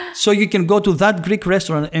 So you can go to that Greek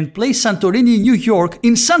restaurant and play Santorini, New York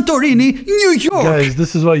in Santorini, New York. Guys,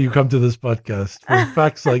 this is why you come to this podcast, for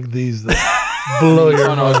facts like these that blow You your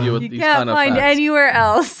can't argue mind. with You these can't kind of find facts. anywhere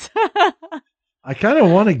else. I kind of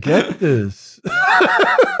want to get this.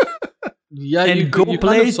 Yeah, And you go kind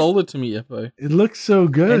play of it. sold it to me, Ippo. It looks so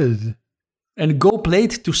good. And go play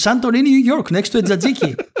it to Santorini, New York, next to a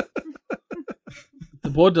tzatziki. The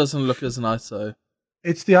board doesn't look as nice, though.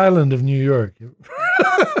 It's the island of New York,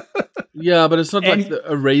 Yeah, but it's not like And-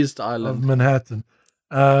 a raised of island. Manhattan.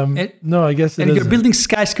 And- No, I guess it And you're isn't. building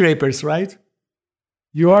skyscrapers, right?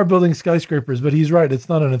 You are building skyscrapers, but he's right. It's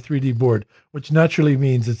not on a 3D board, which naturally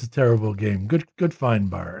means it's a terrible game. Good find,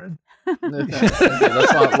 Byron.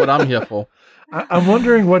 That's what I'm here for. I'm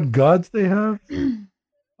wondering what gods they have.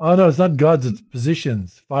 Oh no, it's not gods. It's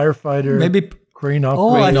positions. Firefighter, Maybe. crane I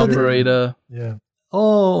operator. thought it- Operator. Yeah.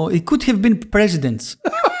 Oh, it could have been presidents.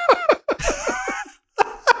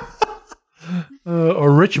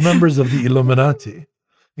 Or rich members of the Illuminati.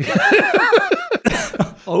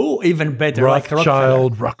 Oh, even better. Like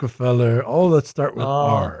Rothschild, Rockefeller, all that start with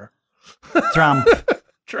R. Trump.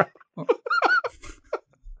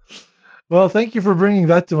 Well, thank you for bringing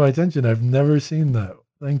that to my attention. I've never seen that.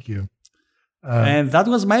 Thank you. And that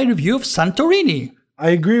was my review of Santorini.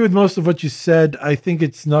 I agree with most of what you said. I think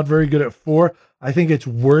it's not very good at 4. I think it's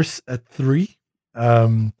worse at 3.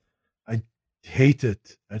 I hate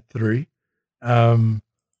it at 3.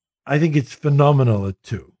 I think it's phenomenal at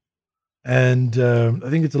 2. And I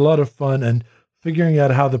think it's a lot of fun, and figuring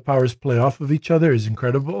out how the powers play off of each other is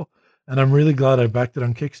incredible. And I'm really glad I backed it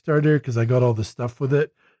on Kickstarter because I got all the stuff with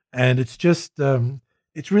it. And it's just,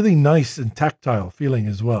 it's really nice and tactile feeling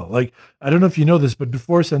as well. Like, I don't know if you know this, but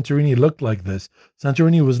before Santorini looked like this,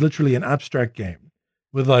 Santorini was literally an abstract game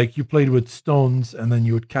with, like, you played with stones and then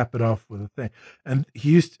you would cap it off with a thing. And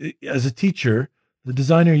he used to, as a teacher, the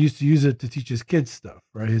designer used to use it to teach his kids stuff,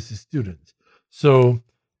 right? His students. So,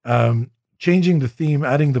 changing the theme,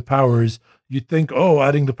 adding the powers, you'd think, oh,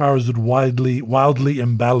 adding the powers would wildly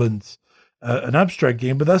imbalance an abstract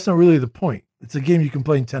game, but that's not really the point. It's a game you can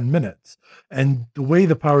play in 10 minutes. And the way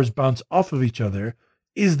the powers bounce off of each other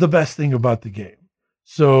is the best thing about the game.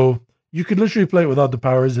 So you could literally play it without the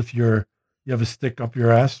powers if you have a stick up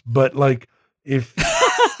your ass. But like if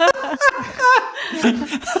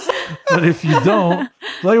but if you don't,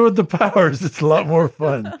 play with the powers. It's a lot more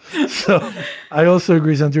fun. So I also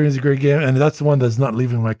agree Centurion is a great game. And that's the one that's not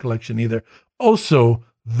leaving my collection either. Also,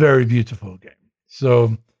 very beautiful game.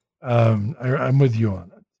 So I'm with you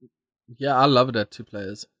on it. Yeah, I love it at 2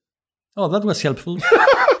 players. Oh, that was helpful.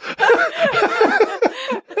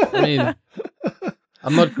 I mean,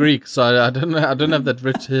 I'm not Greek, so I don't have that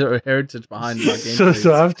rich heritage behind my game.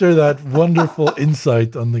 So after that wonderful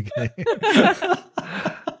insight on the game,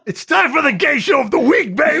 it's time for the gay show of the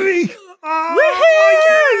week, baby.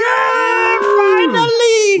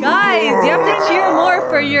 Finally, Guys, you have to cheer more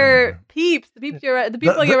for your peeps, the people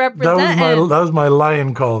you're representing. That was my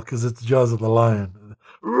lion call because it's Jaws of the Lion.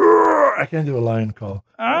 I can't do a lion call.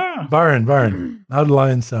 Byron, how do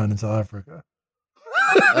lions sound in South Africa?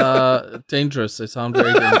 Dangerous. They sound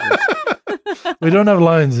very dangerous. We don't have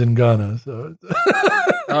lions in Ghana, so.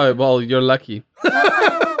 Oh well, you're lucky.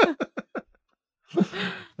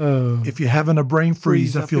 If you're having a brain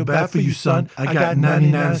freeze, I feel bad for you, son. I got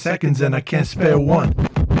 99 seconds and I can't spare one.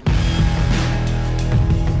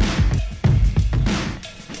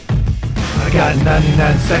 I got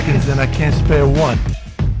 99 seconds and I can't spare one.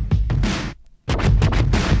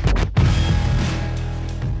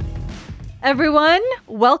 Everyone,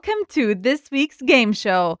 welcome to this week's game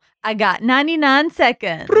show. I got 99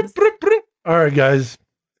 seconds. All right, guys.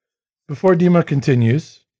 Before Dima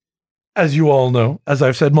continues, as you all know, as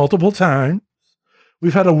I've said multiple times,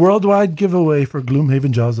 we've had a worldwide giveaway for Gloomhaven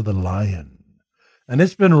Jaws of the Lion. And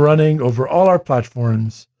it's been running over all our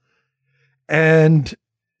platforms. And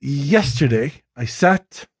yesterday, I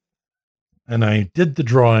sat and I did the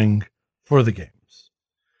drawing for the games.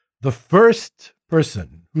 The first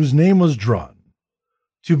person whose name was drawn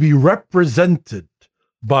to be represented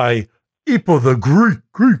by Ipo the Greek.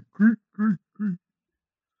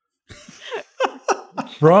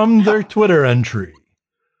 From their Twitter entry,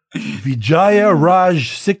 Vijaya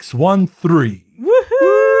Raj 613.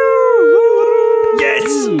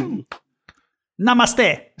 yes.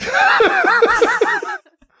 Namaste.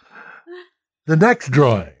 The next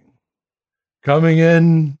drawing, coming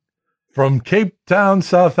in from Cape Town,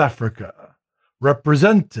 South Africa,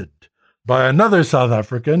 represented by another South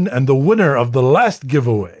African and the winner of the last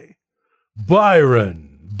giveaway,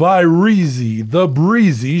 Byron Byreezy, the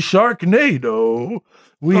Breezy Sharknado.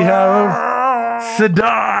 We have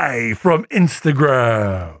Sadai from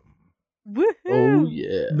Instagram. Oh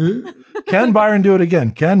yeah. Can Byron do it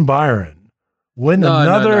again? Can Byron win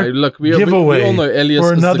another Look, giveaway we all know Elias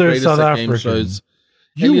for is another the greatest South at game African? shows.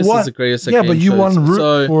 Elias is the greatest at yeah, game but you shows. won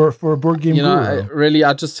root So, for a board game guru.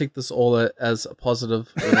 I just take this all as a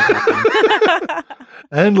positive.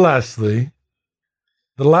 And lastly,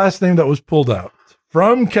 the last name that was pulled out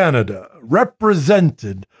from Canada,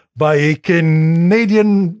 represented by a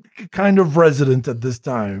Canadian kind of resident at this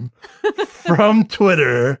time, from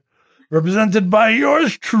Twitter, represented by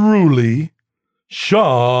yours truly,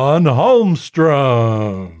 Sean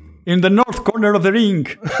Holmstrom. In the north corner of the ring.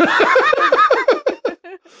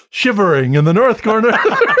 Shivering in the north corner.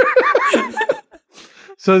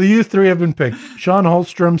 So you three have been picked. Sean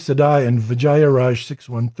Holmstrom, Sadai, and Vijaya Raj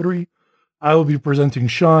 613. I will be presenting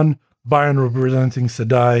Sean, Byron will be representing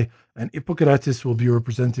Sadai, and Hippocrates will be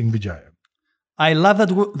representing Vijaya. I love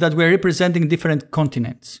that we're representing different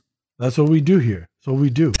continents. That's what we do here. That's what we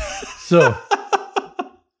do. So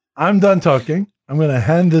I'm done talking. I'm going to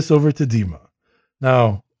hand this over to Dima.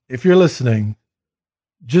 Now, if you're listening,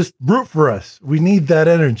 just root for us. We need that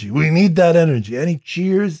energy. Any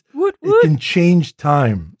cheers, it can change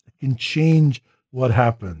time. It can change what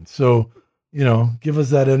happens. So, give us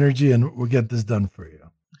that energy and we'll get this done for you.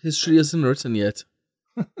 History isn't written yet.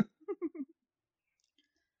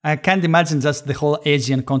 I can't imagine just the whole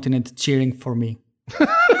Asian continent cheering for me.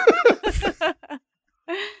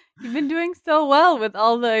 You've been doing so well with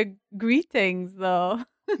all the greetings, though.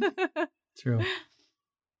 True.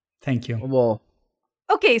 Thank you. Well,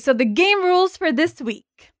 okay, so the game rules for this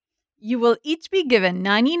week. You will each be given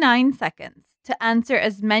 99 seconds to answer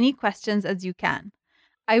as many questions as you can.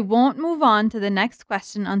 I won't move on to the next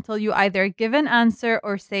question until you either give an answer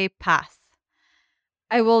or say pass.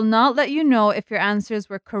 I will not let you know if your answers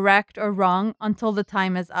were correct or wrong until the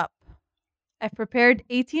time is up. I've prepared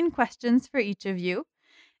 18 questions for each of you.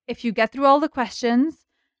 If you get through all the questions,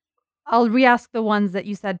 I'll re-ask the ones that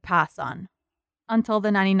you said pass on until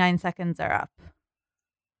the 99 seconds are up.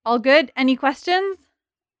 All good? Any questions?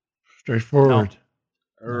 Straightforward.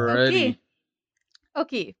 ready. Okay.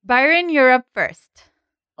 Okay, Byron, you're up first.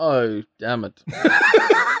 Oh, damn it.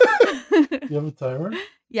 You have a timer?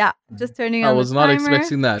 Yeah, just turning I on was the not timer.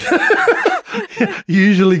 expecting that. You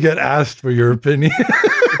usually get asked for your opinion.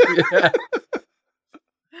 Yeah.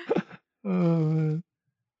 Oh, man.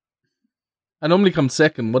 I normally come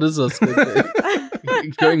second. What is this?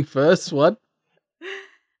 Going first? What?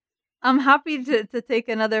 I'm happy to take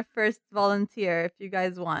another first volunteer if you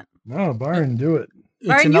guys want. No, Byron, do it.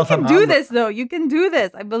 Byron, you can do alpha- this though. You can do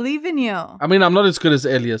this. I believe in you. I mean, I'm not as good as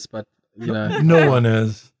Elias, but, you know. No one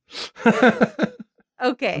is.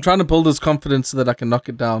 Okay. I'm trying to build this confidence so that I can knock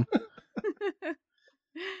it down.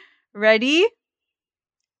 Ready?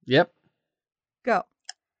 Yep. Go.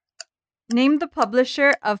 Name the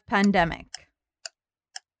publisher of Pandemic.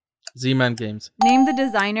 Z-Man Games. Name the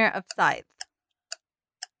designer of Scythe.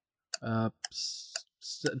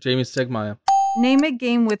 Jamie Stegmaier. Name a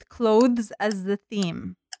game with clothes as the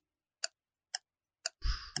theme.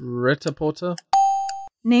 Rita Porter.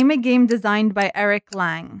 Name a game designed by Eric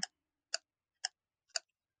Lang.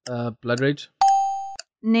 Blood Rage.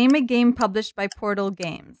 Name a game published by Portal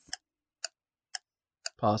Games.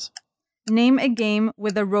 Pass. Name a game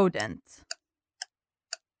with a rodent.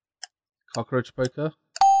 Cockroach Poker.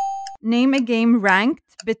 Name a game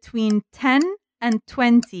ranked between 10 and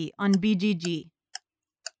 20 on BGG.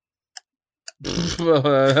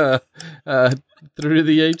 Through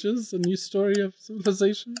the Ages, a new story of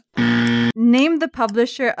civilization. Name the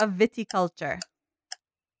publisher of Viticulture.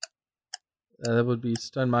 That would be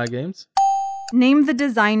Stonemaier Games. Name the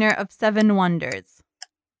designer of Seven Wonders.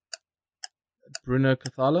 Bruno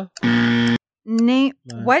Cathala. Name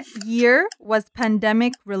No. What year was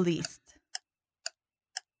Pandemic released?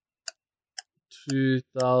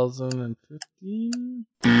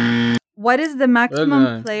 2015. What is the maximum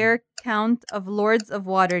no. player count of Lords of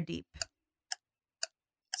Waterdeep?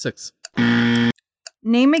 6.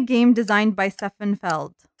 Name a game designed by Stefan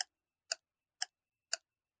Feld.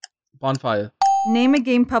 Bonfire. Name a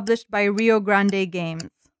game published by Rio Grande Games.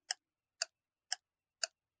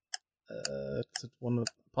 Is it one of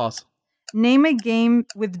pass? Name a game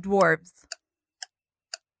with dwarves.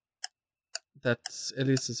 That's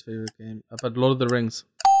Elias's favorite game. But Lord of the Rings.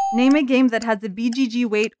 Name a game that has a BGG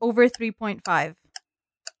weight over 3.5.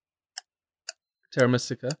 Terra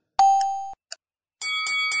Mystica.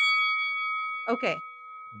 Okay.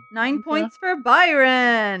 9 points for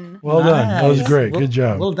Byron. Well done. That was Nice. great. Good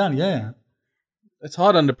job. Well done, yeah. It's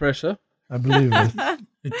hard under pressure. I believe it.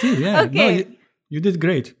 It is, yeah. No, Okay. you did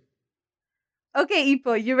great. Okay,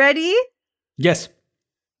 Ipo, you ready? Yes.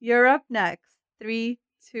 You're up next. 3,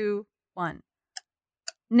 2, 1.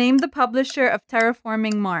 Name the publisher of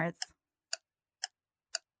Terraforming Mars.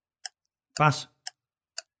 Pass.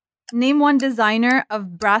 Name one designer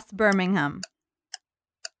of Brass Birmingham.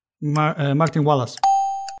 Martin Wallace.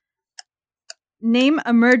 Name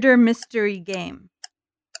a murder mystery game.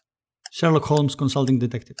 Sherlock Holmes Consulting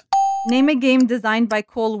Detective. Name a game designed by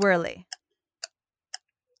Cole Worley.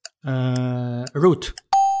 Root.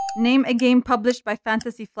 Name a game published by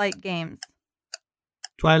Fantasy Flight Games.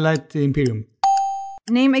 Twilight Imperium.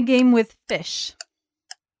 Name a game with fish.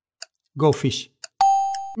 Go Fish.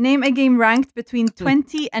 Name a game ranked between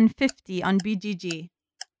 20 and 50 on BGG.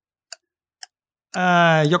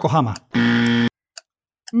 Yokohama.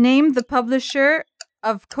 Name the publisher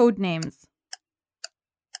of Codenames.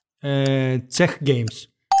 Czech Games.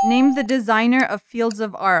 Name the designer of Fields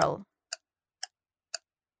of Arle.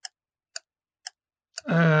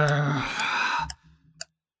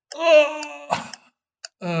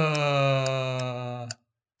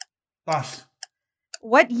 Pass.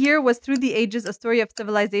 What year was Through the Ages, A Story of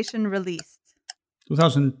Civilization released?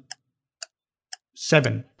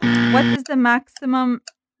 2007. What is the maximum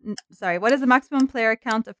player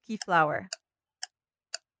count of Keyflower?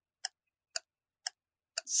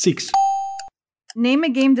 6. Name a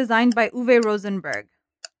game designed by Uwe Rosenberg.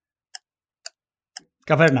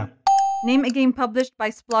 Caverna. Name a game published by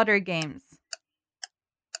Splotter Games.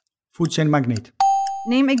 Food Chain Magnate.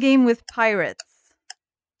 Name a game with pirates.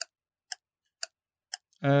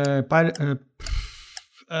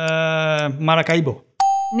 Maracaibo.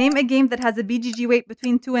 Name a game that has a BGG weight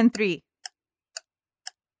between 2 and 3.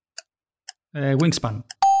 Wingspan.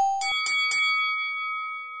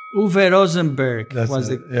 Uwe Rosenberg That's was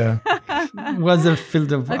it. the Yeah. was the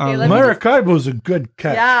field of Okay, Arle. let me just- Maracaibo's a good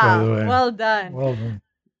catch, by the way. well done. Well done.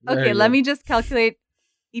 Okay, Very let good. me just calculate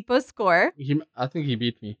Ipo's score. I think he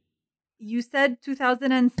beat me. You said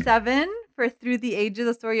 2007 for Through the Ages,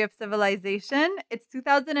 A Story of Civilization. It's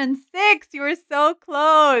 2006. You were so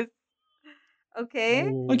close. Okay.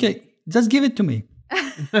 Okay, just give it to me.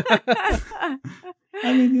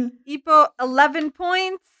 I mean, Ipo, 11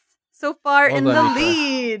 points so far Well in done, the Ipo.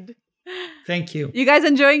 lead. thank you. You guys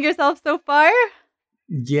enjoying yourself so far?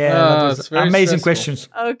 Yeah, that it's was very amazing stressful. questions.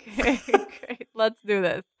 Okay, great. Let's do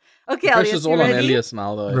this. Okay, The Elias, pressure's you all on ready? Elias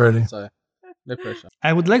now, though. Ready. So, no pressure.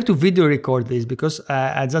 I would like to video record this because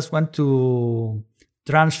I just want to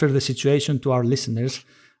transfer the situation to our listeners.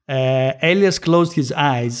 Elias closed his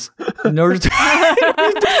eyes in order to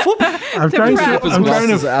I'm To trying prep. to, I'm trying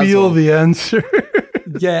to Glasses as feel well. the answer.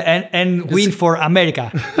 and win for America.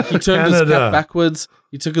 He turned his Canada. cap backwards.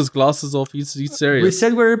 He took his glasses off. He's We serious.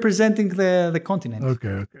 said we're representing the continent.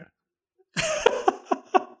 Okay.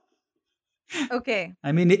 Okay,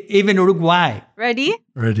 I mean, even Uruguay. ready?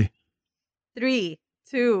 Ready. 3,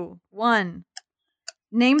 2, 1.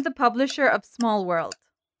 Name the publisher of Small World.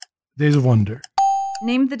 Days of Wonder.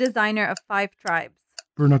 Name the designer of 5 Tribes.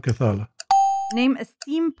 Bruno Cathala. Name a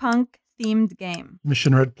steampunk-themed game.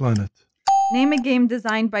 Mission Red Planet. Name a game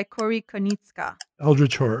designed by Cory Konitska.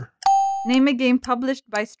 Eldritch Horror. Name a game published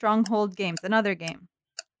by Stronghold Games. Another game.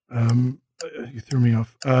 You threw me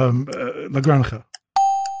off. La Granja.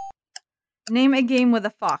 Name a game with a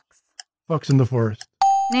fox. Fox in the Forest.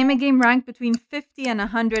 Name a game ranked between 50 and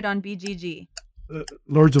 100 on BGG.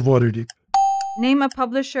 Lords of Waterdeep. Name a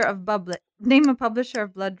publisher of Blood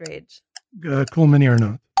Rage. Cool Mini or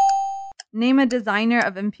Not. Name a designer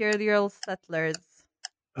of Imperial Settlers.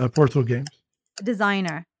 Portal Games.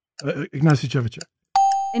 Designer. Ignacy Ceviche.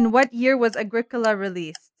 In what year was Agricola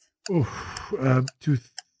released?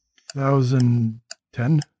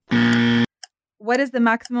 2010. What is the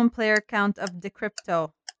maximum player count of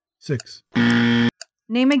Decrypto? 6.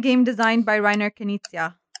 Name a game designed by Reiner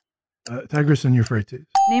Knizia. Tigris and Euphrates.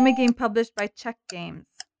 Name a game published by Czech Games.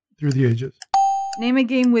 Through the Ages. Name a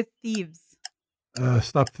game with thieves.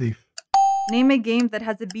 Stop Thief. Name a game that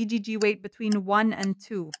has a BGG weight between 1 and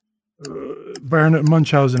 2. Baron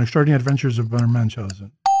Munchausen. Extraordinary Adventures of Baron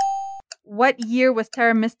Munchausen. What year was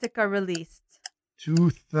Terra Mystica released?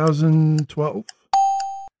 2012.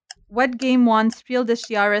 What game won Spiel des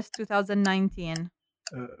Jahres 2019?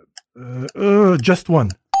 Just one.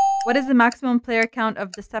 What is the maximum player count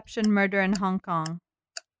of Deception Murder in Hong Kong?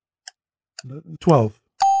 12.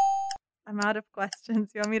 I'm out of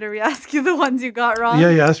questions. You want me to re-ask you the ones you got wrong?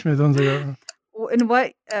 Yeah, ask me the ones I got wrong. In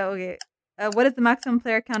what? Okay. What is the maximum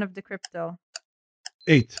player count of Decrypto?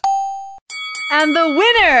 8. And the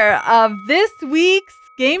winner of this week's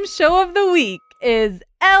Game Show of the Week is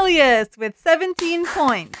Elias with 17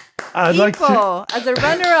 points. I'd like to. Ipo as a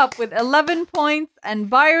runner-up with 11 points, and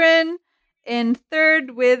Byron in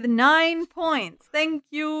third with 9 points. Thank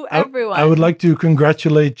you, everyone. I would like to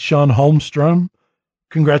congratulate Sean Holmstrom.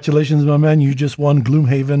 Congratulations, my man. You just won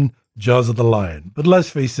Gloomhaven Jaws of the Lion. But let's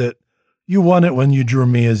face it, you won it when you drew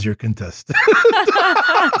me as your contestant.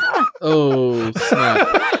 Oh, snap.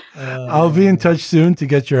 I'll be in touch soon to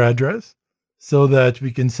get your address so that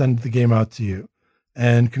we can send the game out to you.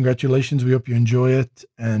 And congratulations. We hope you enjoy it.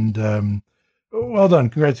 And well done.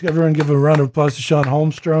 Congrats. Everyone give a round of applause to Sean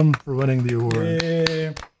Holmstrom for winning the award.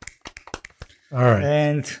 Yeah. All right.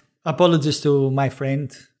 And apologies to my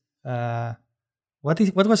friend.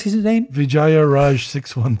 What was his name? Vijaya Raj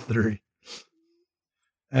 613.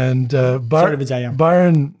 And Sorry, Vijaya.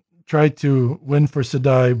 Byron tried to win for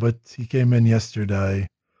Sadai, but he came in yesterday.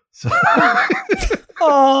 So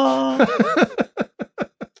Oh.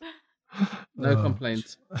 No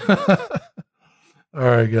complaints. all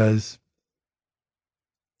right, guys.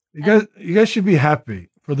 You guys should be happy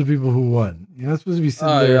for the people who won. You're not supposed to be sitting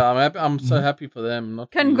Oh there. yeah, I'm happy. I'm so happy for them.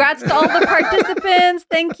 Not for you. Congrats to all the participants.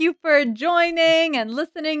 Thank you for joining and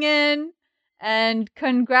listening in. And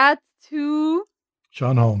congrats to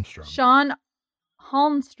Sean Holmstrom. Sean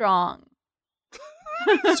Holmstrong.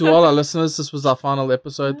 To all our listeners, this was our final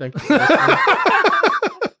episode. Thank you for listening.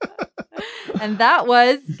 And that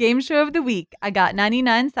was Game Show of the Week. I got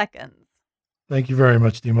 99 seconds. Thank you very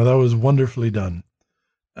much, Dima. That was wonderfully done.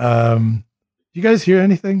 You guys hear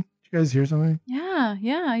anything? Did you guys hear something?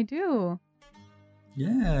 Yeah, I do.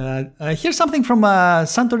 Yeah, I hear something from a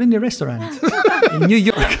Santorini restaurant in New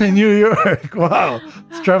York. In New York. Wow.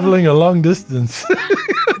 It's traveling a long distance.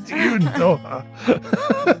 Do you know?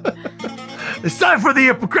 It's time for the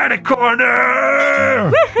Hippocratic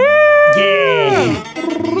Corner! Yeah.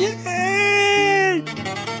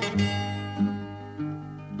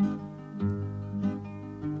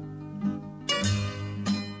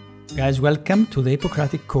 Guys, welcome to the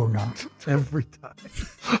Hippocratic Corner. Every time.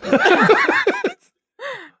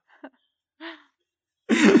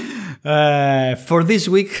 For this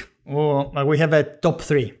week, we have a top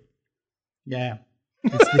 3. Yeah,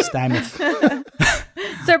 it's this time of the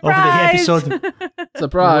Surprise! episode.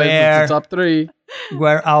 Surprise! Where- It's the top 3.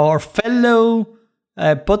 where our fellow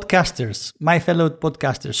podcasters, my fellow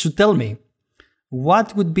podcasters, should tell me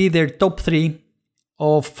what would be their top 3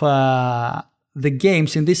 of the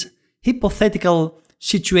games in this hypothetical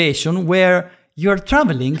situation where you're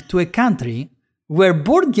traveling to a country where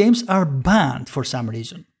board games are banned for some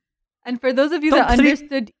reason. And for those of you Top that 3.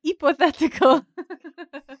 understood hypothetical,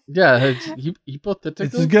 Yeah, it's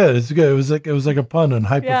hypothetical. It's good. It's good. It was like a pun on yeah,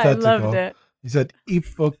 I hypothetical. loved it. He said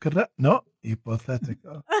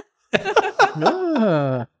hypothetical.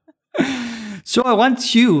 Ah. So I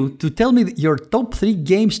want you to tell me your top 3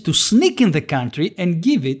 games to sneak in the country and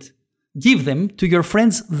give them to your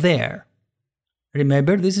friends there.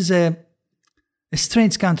 Remember, this is a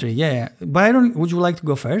strange country. Yeah. Byron, would you like to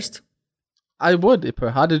go first? I would,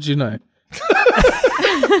 Ipper. How did you know?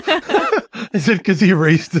 Is it because he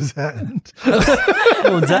raised his hand?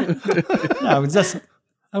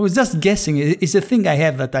 I was just guessing. It's a thing I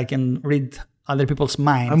have that I can read other people's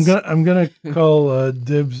minds. I'm gonna call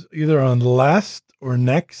dibs either on last or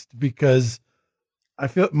next because I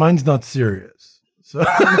feel mine's not serious. So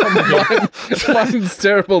Mine's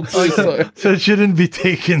terrible too. so it shouldn't be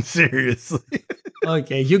taken seriously.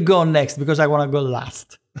 Okay, you go next because I want to go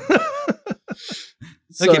last.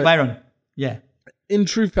 So, Okay, Byron. Yeah. in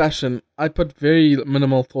true fashion, I put very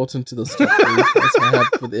minimal thought into this top 3, as I have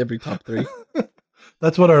with every top 3.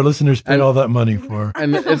 That's what our listeners paid all that money for.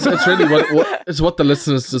 And it's really what the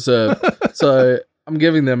listeners deserve. So I'm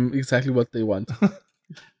giving them exactly what they want.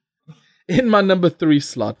 In my number 3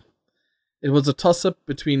 slot, it was a toss-up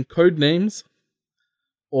between Codenames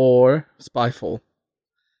or Spyfall.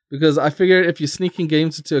 Because I figure if you're sneaking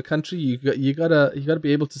games into a country, you gotta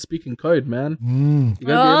be able to speak in code, man. You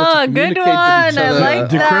gotta be able to communicate good one. with each I other. like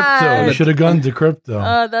Decrypto. that. You should have gone decrypto.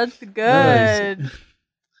 Oh, that's good.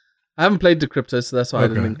 I haven't played Decrypto, so that's why I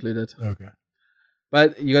didn't Okay. include it. Okay,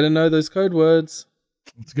 But you gotta know those code words.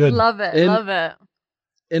 it's good. Love it. Love it.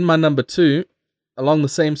 In my number 2, along the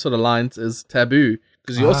same sort of lines, is Taboo.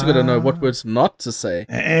 Because you also gotta know what words not to say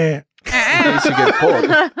in case you get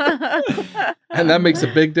caught. And that makes a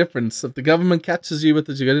big difference. If the government catches you with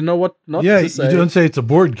it, you gotta know what not Yeah, to say. you don't say it's a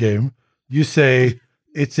board game. You say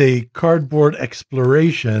it's a cardboard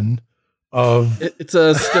exploration of. It's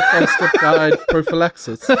a step-by-step guide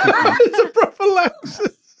prophylaxis. It's a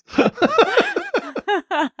prophylaxis.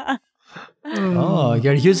 Oh,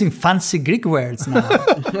 you're using fancy Greek words now.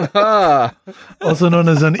 Ah, Also known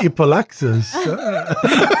as an hypolaxis.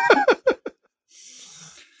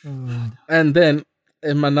 and then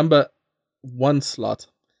in my number 1 slot,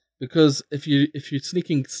 because if you're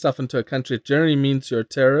sneaking stuff into a country, it generally means you're a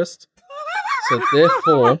terrorist. So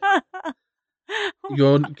therefore,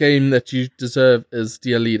 your game that you deserve is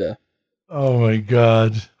Dear Leader. Oh my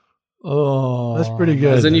god. Oh, That's pretty good.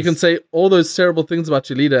 Because then you can say all those terrible things about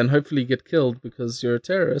your leader and hopefully get killed because you're a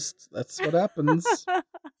terrorist. That's what happens.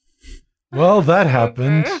 Well, that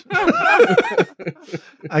happened.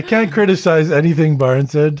 I can't criticize anything Byron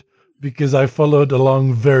said because I followed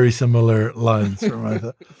along very similar lines from my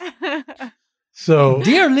thought. So,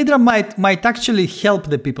 Dear leader might actually help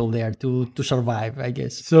the people there to survive, I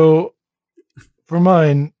guess. so for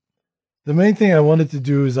mine, the main thing I wanted to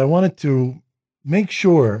do is I wanted to make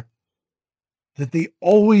sure that they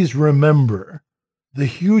always remember the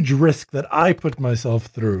huge risk that I put myself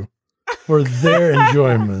through for their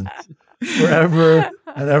enjoyment forever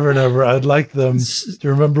and ever and ever. I'd like them to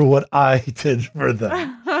remember what I did for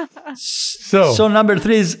them. So number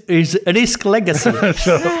 3 is Risk Legacy.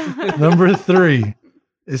 so number 3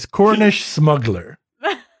 is Cornish Smuggler,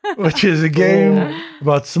 which is a game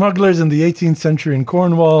about smugglers in the 18th century in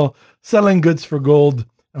Cornwall, selling goods for gold,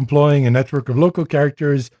 employing a network of local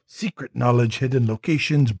characters, secret knowledge, hidden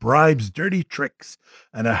locations, bribes, dirty tricks,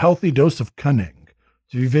 and a healthy dose of cunning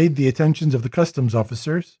to evade the attentions of the customs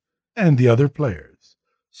officers and the other players.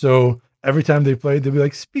 So every time they played, they'd be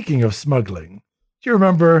like, speaking of smuggling, do you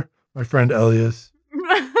remember my friend Elias,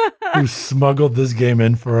 who smuggled this game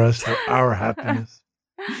in for us for our happiness?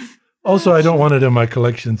 Also, I don't want it in my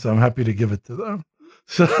collection, so I'm happy to give it to them.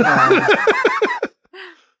 So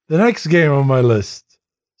the next game on my list,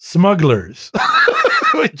 Smugglers,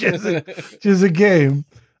 which is a game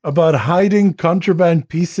about hiding contraband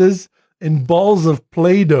pieces in balls of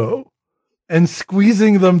Play-Doh and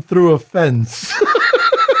squeezing them through a fence.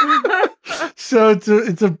 So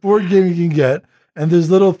it's a board game you can get, and there's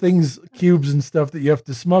little things, cubes and stuff that you have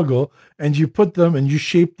to smuggle, and you put them and you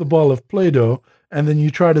shape the ball of Play-Doh, and then you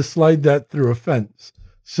try to slide that through a fence.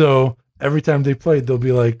 So every time they played, they'll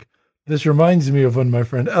be like, this reminds me of when my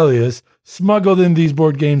friend Elias smuggled in these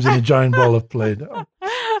board games in a giant ball of Play-Doh.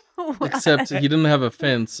 Except he didn't have a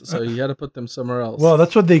fence, so he had to put them somewhere else. Well,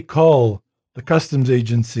 that's what they call the customs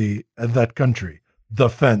agency at that country. The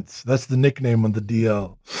Fence. That's the nickname on the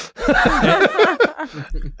DL.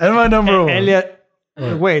 And my number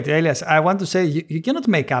one. Wait, Elias, I want to say you cannot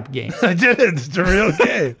make up games. I did it. It's a real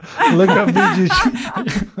game. Look up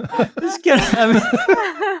BGG. This can,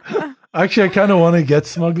 Actually, I kind of want to get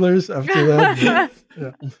Smugglers after that.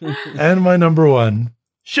 Yeah. And my number one,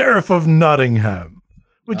 Sheriff of Nottingham,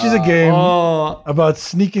 which is a game about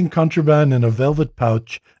sneaking contraband in a velvet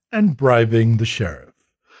pouch and bribing the sheriff.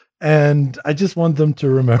 And I just want them to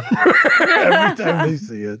remember every time they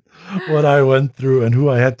see it what I went through and who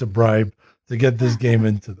I had to bribe to get this game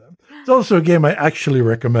into them. It's also a game I actually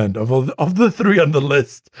recommend. Of the three on the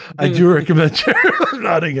list, I do recommend Sheriff of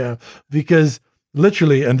Nottingham because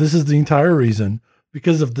literally, and this is the entire reason,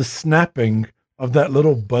 because of the snapping of that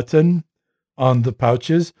little button on the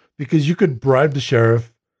pouches, because you could bribe the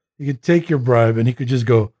sheriff, you could take your bribe, and he could just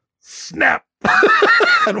go, snap!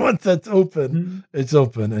 And once that's open, it's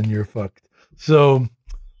open, and you're fucked. So,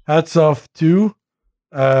 hats off to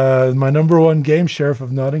my number one game, Sheriff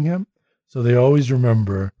of Nottingham. So they always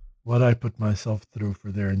remember what I put myself through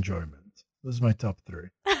for their enjoyment. Those are my top three.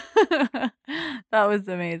 That was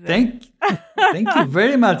amazing. Thank you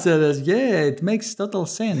very much, Elias. Yeah, it makes total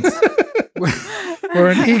sense. For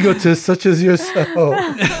an egotist such as yourself.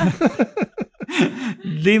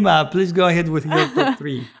 Dima, please go ahead with your top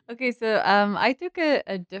three. Okay, so I took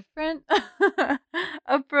a different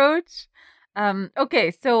approach.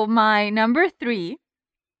 Okay, so my number 3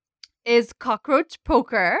 is Cockroach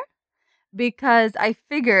Poker, because I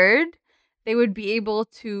figured they would be able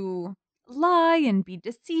to lie and be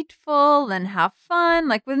deceitful and have fun,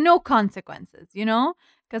 like with no consequences, you know?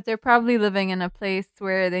 Because they're probably living in a place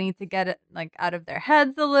where they need to get it like out of their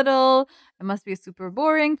heads a little. It must be a super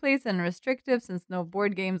boring place and restrictive since no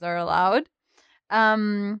board games are allowed.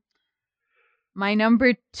 My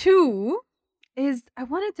number 2 is I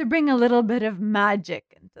wanted to bring a little bit of magic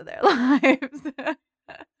into their lives.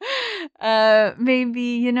 Maybe,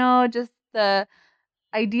 you know, just the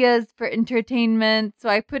ideas for entertainment. So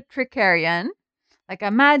I put Tricarian. Like a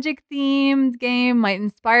magic themed game might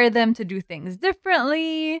inspire them to do things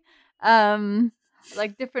differently,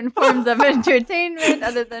 like different forms of entertainment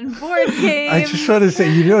other than board games. I just want to say,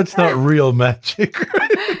 you know, it's not real magic.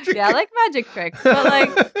 Yeah, I like magic tricks, but like,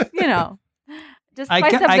 you know, just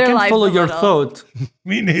spice up their I can't lives follow a your little. thought.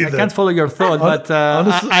 Me neither. I can't follow your thought, but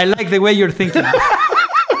honestly, I like the way you're thinking.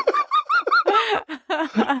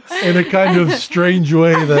 in a kind of strange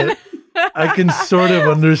way that I can sort of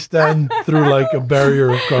understand through like a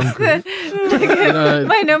barrier of concrete.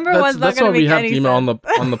 My number one's not going to make any sense. That's why we have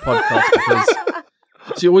Dima on the podcast, because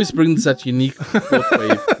she always brings that unique thought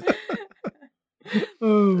wave.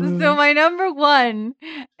 So my number 1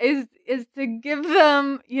 is to give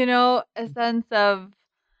them, you know, a sense of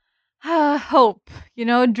hope, you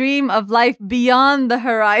know, dream of life beyond the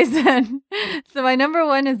horizon. So my number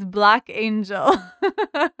 1 is Black Angel.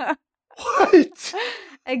 What?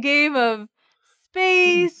 A game of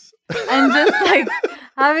space and just like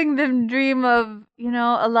having them dream of, you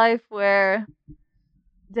know, a life where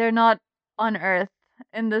they're not on Earth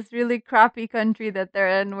in this really crappy country that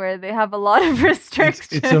they're in, where they have a lot of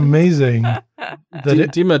restrictions. It's amazing. That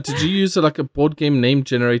Dima, did you use like a board game name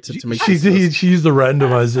generator to make she used the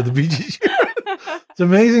randomizer, the BGG. It's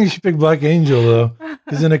amazing she picked Black Angel though,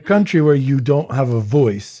 because in a country where you don't have a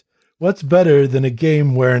voice, what's better than a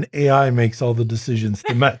game where an AI makes all the decisions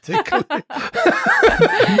thematically?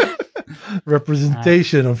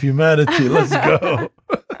 Representation of humanity. Let's go.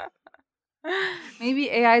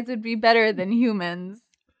 Maybe AIs would be better than humans.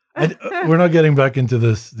 We're not getting back into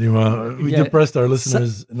this, Dima. We depressed our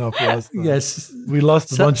listeners enough last time. Yes. We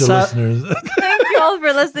lost a bunch of listeners. Thank you all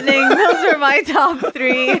for listening. Those are my top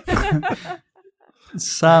 3.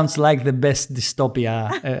 Sounds like the best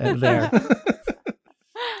dystopia there.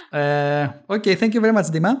 Okay, thank you very much,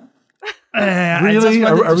 Dima. Really?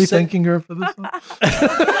 Are we thanking her for this one?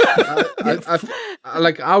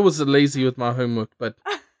 I was lazy with my homework, but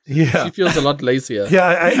yeah, she feels a lot lazier. Yeah,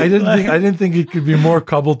 I didn't think it could be more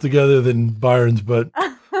cobbled together than Byron's, but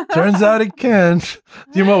turns out it can.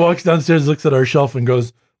 Dima walks downstairs, looks at our shelf, and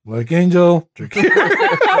goes, "Black Angel, Tricky."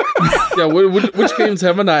 Yeah, which games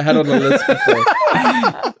haven't I had on the list before?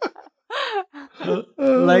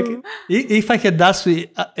 Like, if I had asked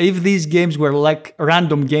if these games were like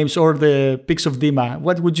random games or the picks of Dima,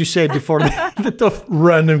 what would you say before the top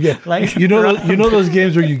random game? Like, you know those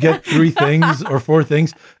games where you get 3 things or 4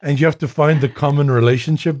 things and you have to find the common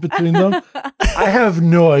relationship between them? I have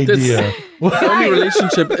no idea The only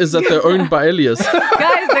relationship is that they're owned by Elias.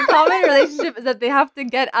 Guys, the common relationship is that they have to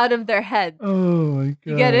get out of their head. Oh my god!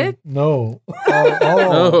 You get it? No.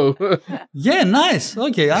 Oh. Yeah, nice.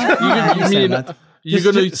 Okay, I You mean that. you're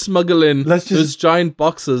going to smuggle in let's just- those giant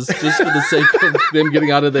boxes just for the sake of them getting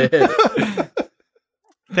out of their head?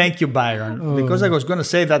 Thank you, Byron. Because I was going to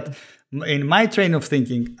say that in my train of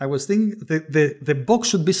thinking, I was thinking the box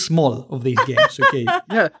should be small of these games. Okay.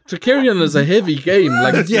 Yeah, Tricarion is a heavy game.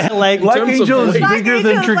 Like, Yeah, like Black terms of Angel is weight. bigger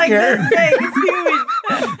than Tricarion. It's huge.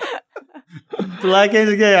 Black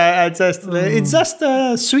Angel. Yeah, it's just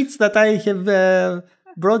sweets that I have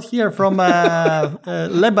brought here from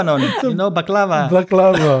Lebanon. You know, baklava.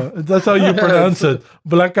 Baklava. That's how you pronounce it.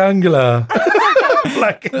 Black Angela.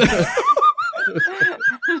 Black.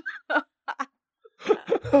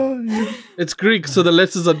 It's Greek, so the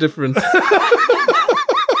letters are different.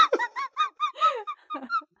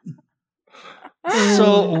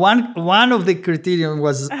 So one of the criteria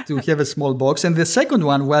was to have a small box, and the second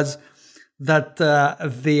one was that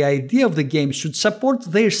the idea of the game should support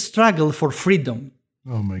their struggle for freedom.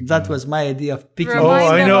 Oh my god. That was my idea of picking. Oh,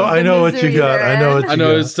 Remind them of I the know what you misery got. they're I know in. what you I know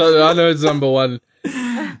got. it's number one.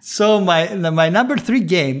 So my number 3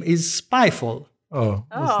 game is Spyfall. Oh,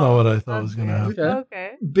 that's not what I thought was going to happen.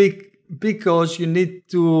 Okay. Okay. Because you need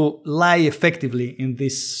to lie effectively in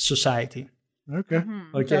this society. Okay.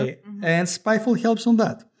 Okay. And Spyfall helps on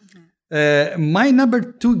that. My number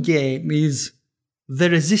 2 game is The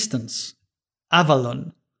Resistance,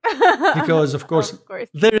 Avalon. Because, of course, course.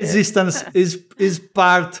 the resistance is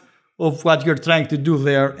part of what you're trying to do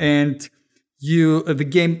there. And the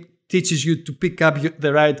game teaches you to pick up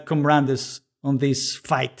the right commandos on this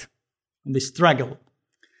fight, on this struggle.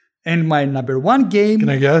 And my number 1 game... Can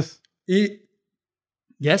I guess?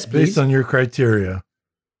 Yes, please. Based on your criteria.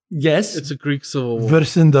 Yes. It's a Greek civil war.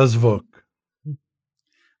 Versin das Vok.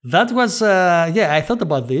 That was, I thought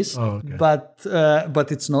about this, Oh, okay.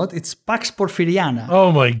 but it's not. It's Pax Porfiriana.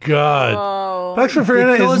 Oh my god. Oh. Pax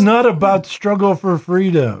Porfiriana Because- is not about struggle for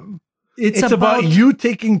freedom. It's about you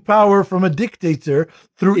taking power from a dictator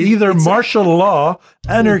through either martial law,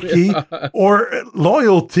 anarchy, or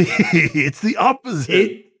loyalty. It's the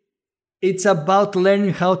opposite. It's about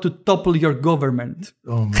learning how to topple your government.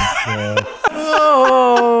 Oh my god.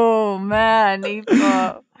 Oh, man.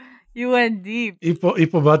 Ipo. You went deep.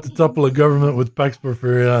 Ipo about to topple a government with Pax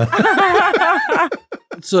Porfiriana.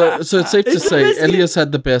 So it's safe to It's say basically- Elias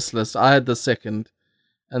had the best list. I had the second.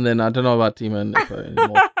 And then I don't know about Timo and Nico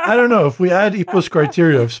anymore. I don't know. If we add Ipo's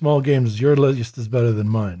criteria of small games, your list is better than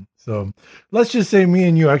mine. So let's just say me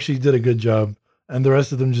and you actually did a good job, and the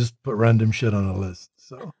rest of them just put random shit on a list.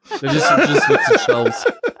 So They just looked at shelves.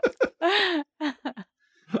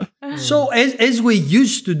 So as we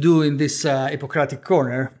used to do in this Hippocratic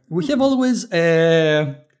Corner, we have always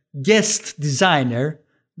a guest designer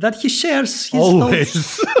that he shares his always.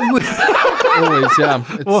 thoughts with. Always, yeah.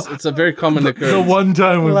 It's a very common occurrence. The one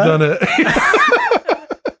time we've done it.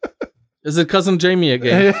 Is it Cousin Jamie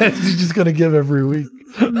again? He's just gonna give every week.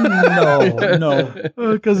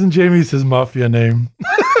 No. Cousin Jamie's his mafia name.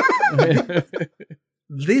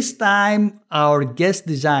 This time, our guest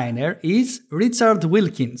designer is Richard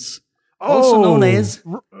Wilkins, also known as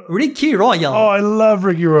Ricky Royal. Oh, I love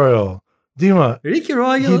Ricky Royal. Dima, Ricky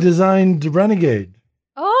Royal. he designed Renegade.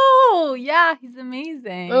 Oh, yeah. He's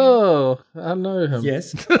amazing. Oh, I know him.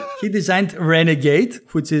 Yes, he designed Renegade,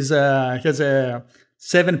 which is has a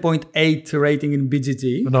 7.8 rating in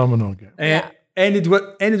BGG. Phenomenal game. And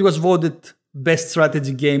it was voted best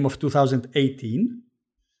strategy game of 2018.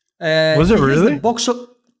 Was it he has really? the box of,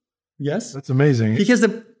 yes. That's amazing. He has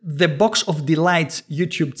the Box of Delights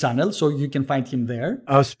YouTube channel, so you can find him there.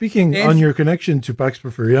 Speaking And- on your connection to Pax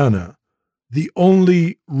Porfiriana, the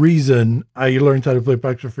only reason I learned how to play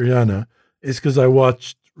Pax Porfiriana is because I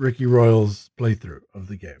watched Ricky Royal's playthrough of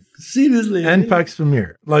the game. Seriously. And Pax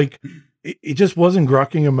Pamir. Like, it just wasn't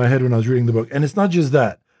grokking in my head when I was reading the book. And it's not just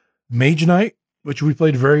that. Mage Knight, which we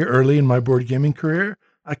played very early in my board gaming career,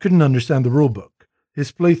 I couldn't understand the rule book.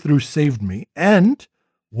 His playthrough saved me. And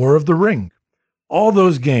War of the Ring. All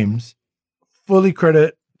those games, fully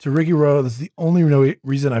credit to Ricky Royal. That's the only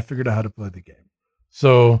reason I figured out how to play the game.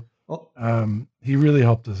 So he really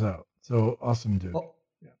helped us out. So awesome, dude.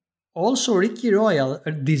 Also, Ricky Royal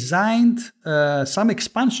designed some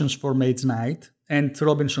expansions for Mage Knight and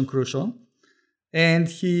Robinson Crusoe. And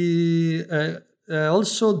he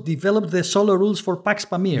also developed the solo rules for Pax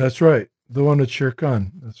Pamir. That's right. The one with Shere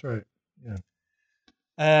Khan. That's right. Yeah.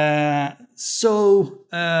 So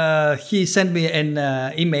he sent me an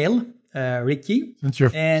email, Ricky. Since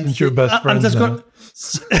you're And best friends now.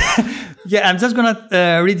 Yeah, I'm just going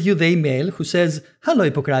to read you the email who says, "Hello,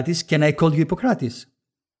 Hippocrates. Can I call you Hippocrates?"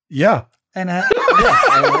 Yeah. And I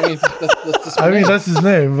mean, that's his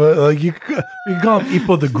name, but like you can call him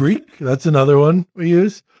Hippo the Greek. That's another one we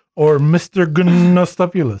use, or Mr.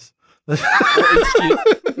 Gnostopulus.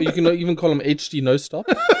 You can even call him HD No Stop.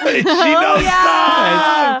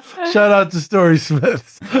 Shout out to Story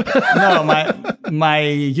Smiths. no, my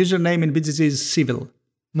username in BGG is civil.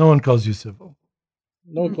 No one calls you civil.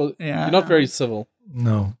 No one calls. Yeah. You're not very civil.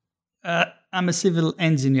 No. I'm a civil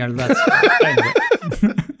engineer. That's anyway.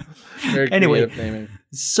 Very creative naming.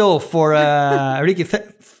 So for Ricky,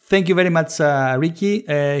 thank you very much, Ricky.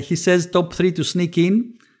 He says top 3 to sneak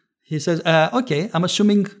in. He says, okay, I'm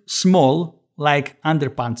assuming small, like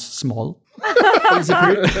underpants small.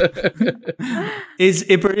 is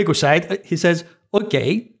a prerequisite. He says,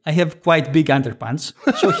 okay, I have quite big underpants.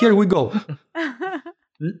 So here we go.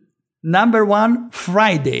 Number 1,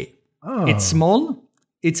 Friday. Oh. It's small.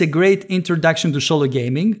 It's a great introduction to solo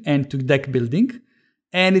gaming and to deck building.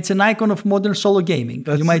 And it's an icon of modern solo gaming.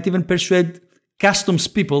 You might even persuade customs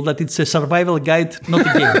people that it's a survival guide, not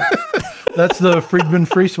a game. That's the Friedman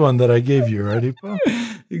Fries one that I gave you, right, Ipo?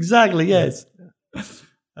 Exactly, yes.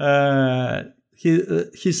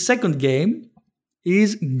 His second game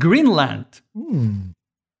is Greenland.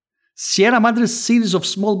 Sierra Madre's series of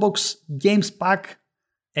small box games pack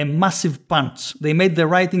a massive punch. They made the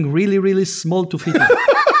writing really, really small to fit in.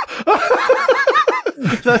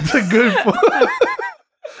 That's a good one.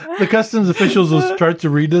 The customs officials will start to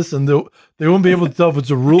read this and they won't be able to tell if it's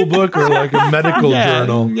a rule book or like a medical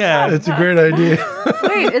journal. Yeah. It's a great idea.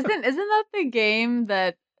 Wait, isn't that the game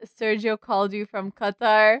that Sergio called you from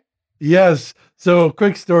Qatar? Yes. So,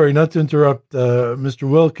 quick story, not to interrupt Mr.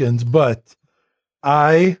 Wilkins, but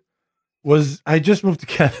I just moved to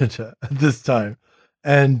Canada at this time.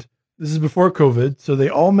 And this is before COVID. So they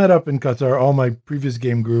all met up in Qatar, all my previous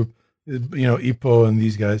game group, Ipo and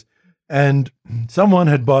these guys. And someone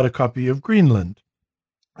had bought a copy of Greenland.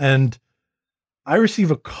 And I receive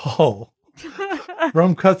a call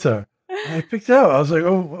from Qatar. And I picked it up. I was like,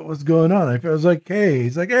 oh, what's going on? I was like, hey.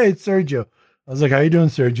 He's like, hey, it's Sergio. I was like, how you doing,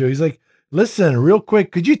 Sergio? He's like, listen, real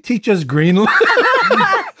quick, could you teach us Greenland?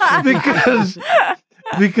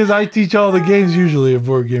 because I teach all the games usually at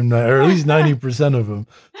Board Game Night, or at least 90% of them.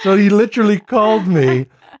 So he literally called me,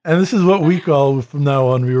 and this is what we call from now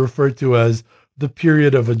on, we refer to as the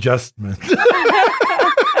period of adjustment.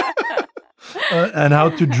 And how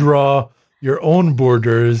to draw your own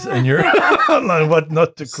borders and your outline, what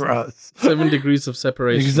not to cross. 7 degrees of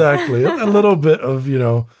separation. Exactly. A little bit of,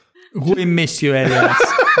 We miss you, Elias.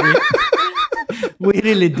 we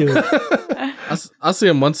really do. I'll see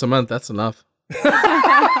him once a month. That's enough.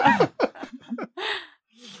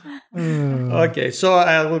 Okay, so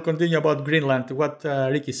I will continue about Greenland, what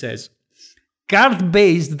Ricky says.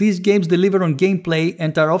 Card-based, these games deliver on gameplay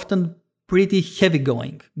and are often pretty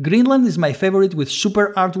heavy-going. Greenland is my favorite with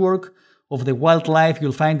super artwork of the wildlife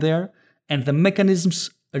you'll find there, and the mechanisms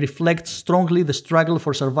reflect strongly the struggle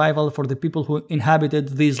for survival for the people who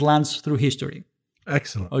inhabited these lands through history.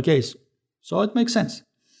 Excellent. Okay, so it makes sense.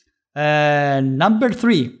 Number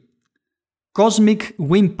 3, Cosmic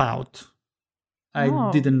Wimpout.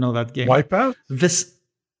 I didn't know that game. Wipeout?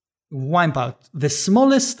 Wipeout, the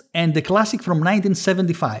smallest and the classic from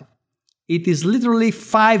 1975. It is literally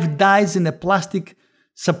 5 dice in a plastic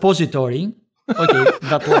suppository. Okay,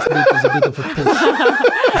 that last bit is a bit of a push.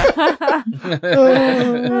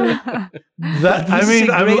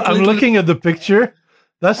 I'm looking at the picture.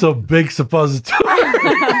 That's a big suppository.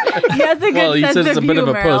 He has a good he sense says it's of a bit of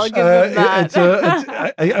a humor. I'll push. give him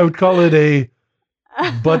that. I would call it a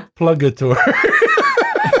butt plugatory.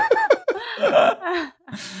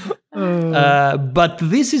 But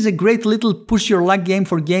this is a great little push your luck game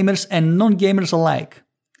for gamers and non-gamers alike.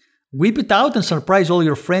 Whip it out and surprise all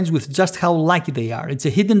your friends with just how lucky they are. It's a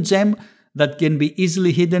hidden gem that can be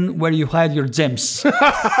easily hidden where you hide your gems. All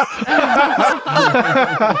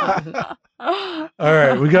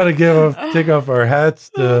right, we got to take off our hats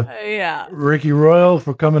to Ricky Royal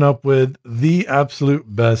for coming up with the absolute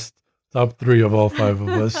best top 3 of all 5 of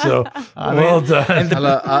us. So well done.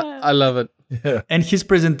 I love it. Yeah. And his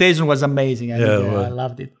presentation was amazing. I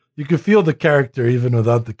loved it. You could feel the character even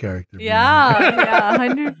without the character. Yeah,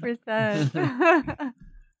 100%.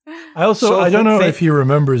 I don't know if he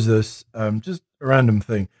remembers this, just a random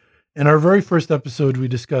thing. In our very first episode, we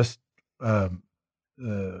discussed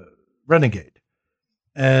Renegade.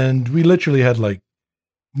 And we literally had like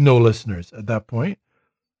no listeners at that point.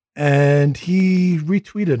 And he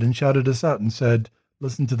retweeted and shouted us out and said,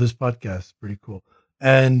 listen to this podcast. Pretty cool.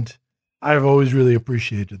 And I've always really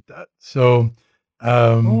appreciated that. So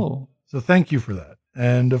So thank you for that.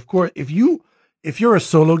 And of course, if you're a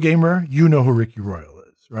solo gamer, you know who Ricky Royal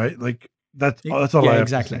is, right? Like that's all I have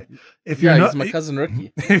exactly. to say. If you're not he's my cousin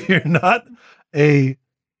Ricky. if you're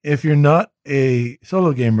not a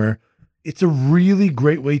solo gamer, it's a really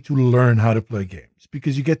great way to learn how to play games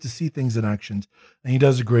because you get to see things in action, and he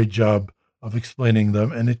does a great job of explaining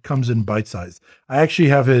them, and it comes in bite size. I actually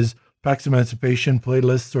have his PAX Emancipation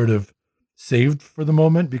playlist sort of saved for the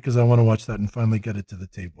moment because I want to watch that and finally get it to the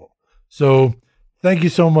table. So thank you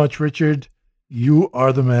so much, Richard. You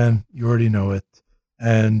are the man. You already know it.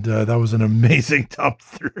 And that was an amazing top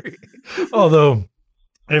 3. Although,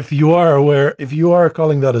 if you are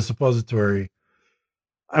calling that a suppository,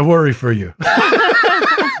 I worry for you.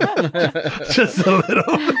 Just a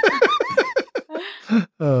little.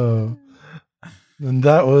 And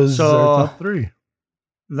that was our top 3.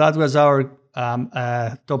 That was our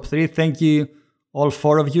top 3. Thank you, all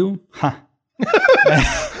 4 of you.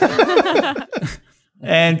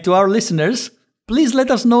 And to our listeners, please let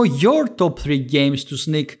us know your top 3 games to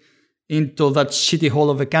sneak into that shitty hole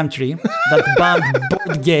of a country that banned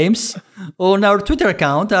board games on our Twitter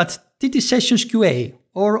account at TTSessionsQA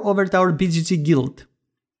or over at our BGG Guild.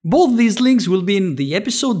 Both these links will be in the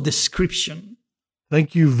episode description.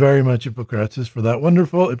 Thank you very much, Hippocrates, for that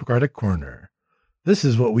wonderful Hippocratic corner. This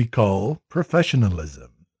is what we call professionalism.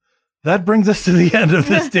 That brings us to the end of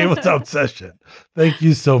this tabletop session. Thank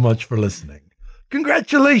you so much for listening.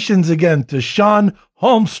 Congratulations again to Sean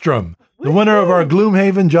Holmstrom, the winner of our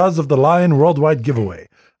Gloomhaven Jaws of the Lion worldwide giveaway.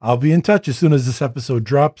 I'll be in touch as soon as this episode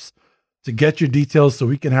drops to get your details so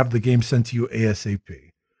we can have the game sent to you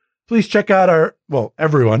ASAP. Please check out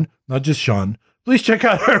everyone, not just Sean, please check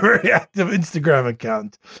out our very active Instagram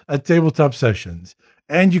account at Tabletop Sessions.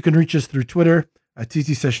 And you can reach us through Twitter at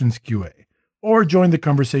TTSessionsQA or join the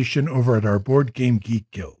conversation over at our Board Game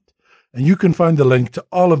Geek Guild. And you can find the link to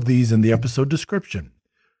all of these in the episode description.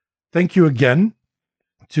 Thank you again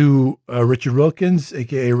to Richard Wilkins,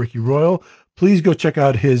 aka Ricky Royal. Please go check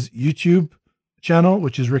out his YouTube channel,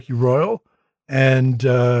 which is Ricky Royal, and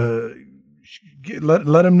let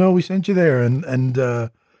him know we sent you there and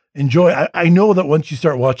enjoy. I know that once you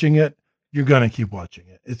start watching it, you're going to keep watching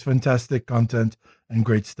it. It's fantastic content and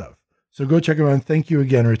great stuff. So go check him out. Thank you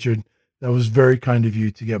again, Richard. That was very kind of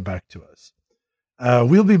you to get back to us.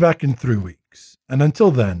 We'll be back in 3 weeks. And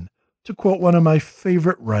until then, to quote one of my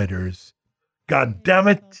favorite writers, God damn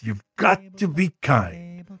it, you've got to be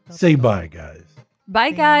kind. Say bye, guys.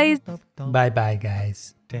 Bye, guys. Bye-bye,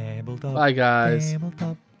 guys. Bye, guys.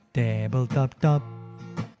 Tabletop, tabletop.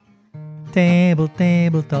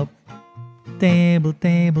 Tabletop.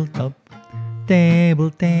 Tabletop.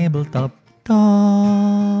 Tabletop.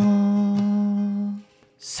 Top.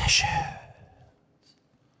 Session.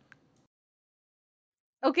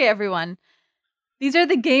 Okay, everyone. These are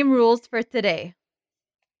the game rules for today.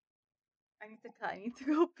 I need to cut. I need to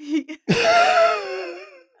go pee.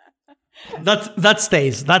 That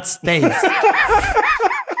stays.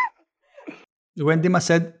 When Dima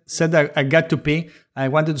said I got to pee, I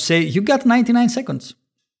wanted to say, you got 99 seconds.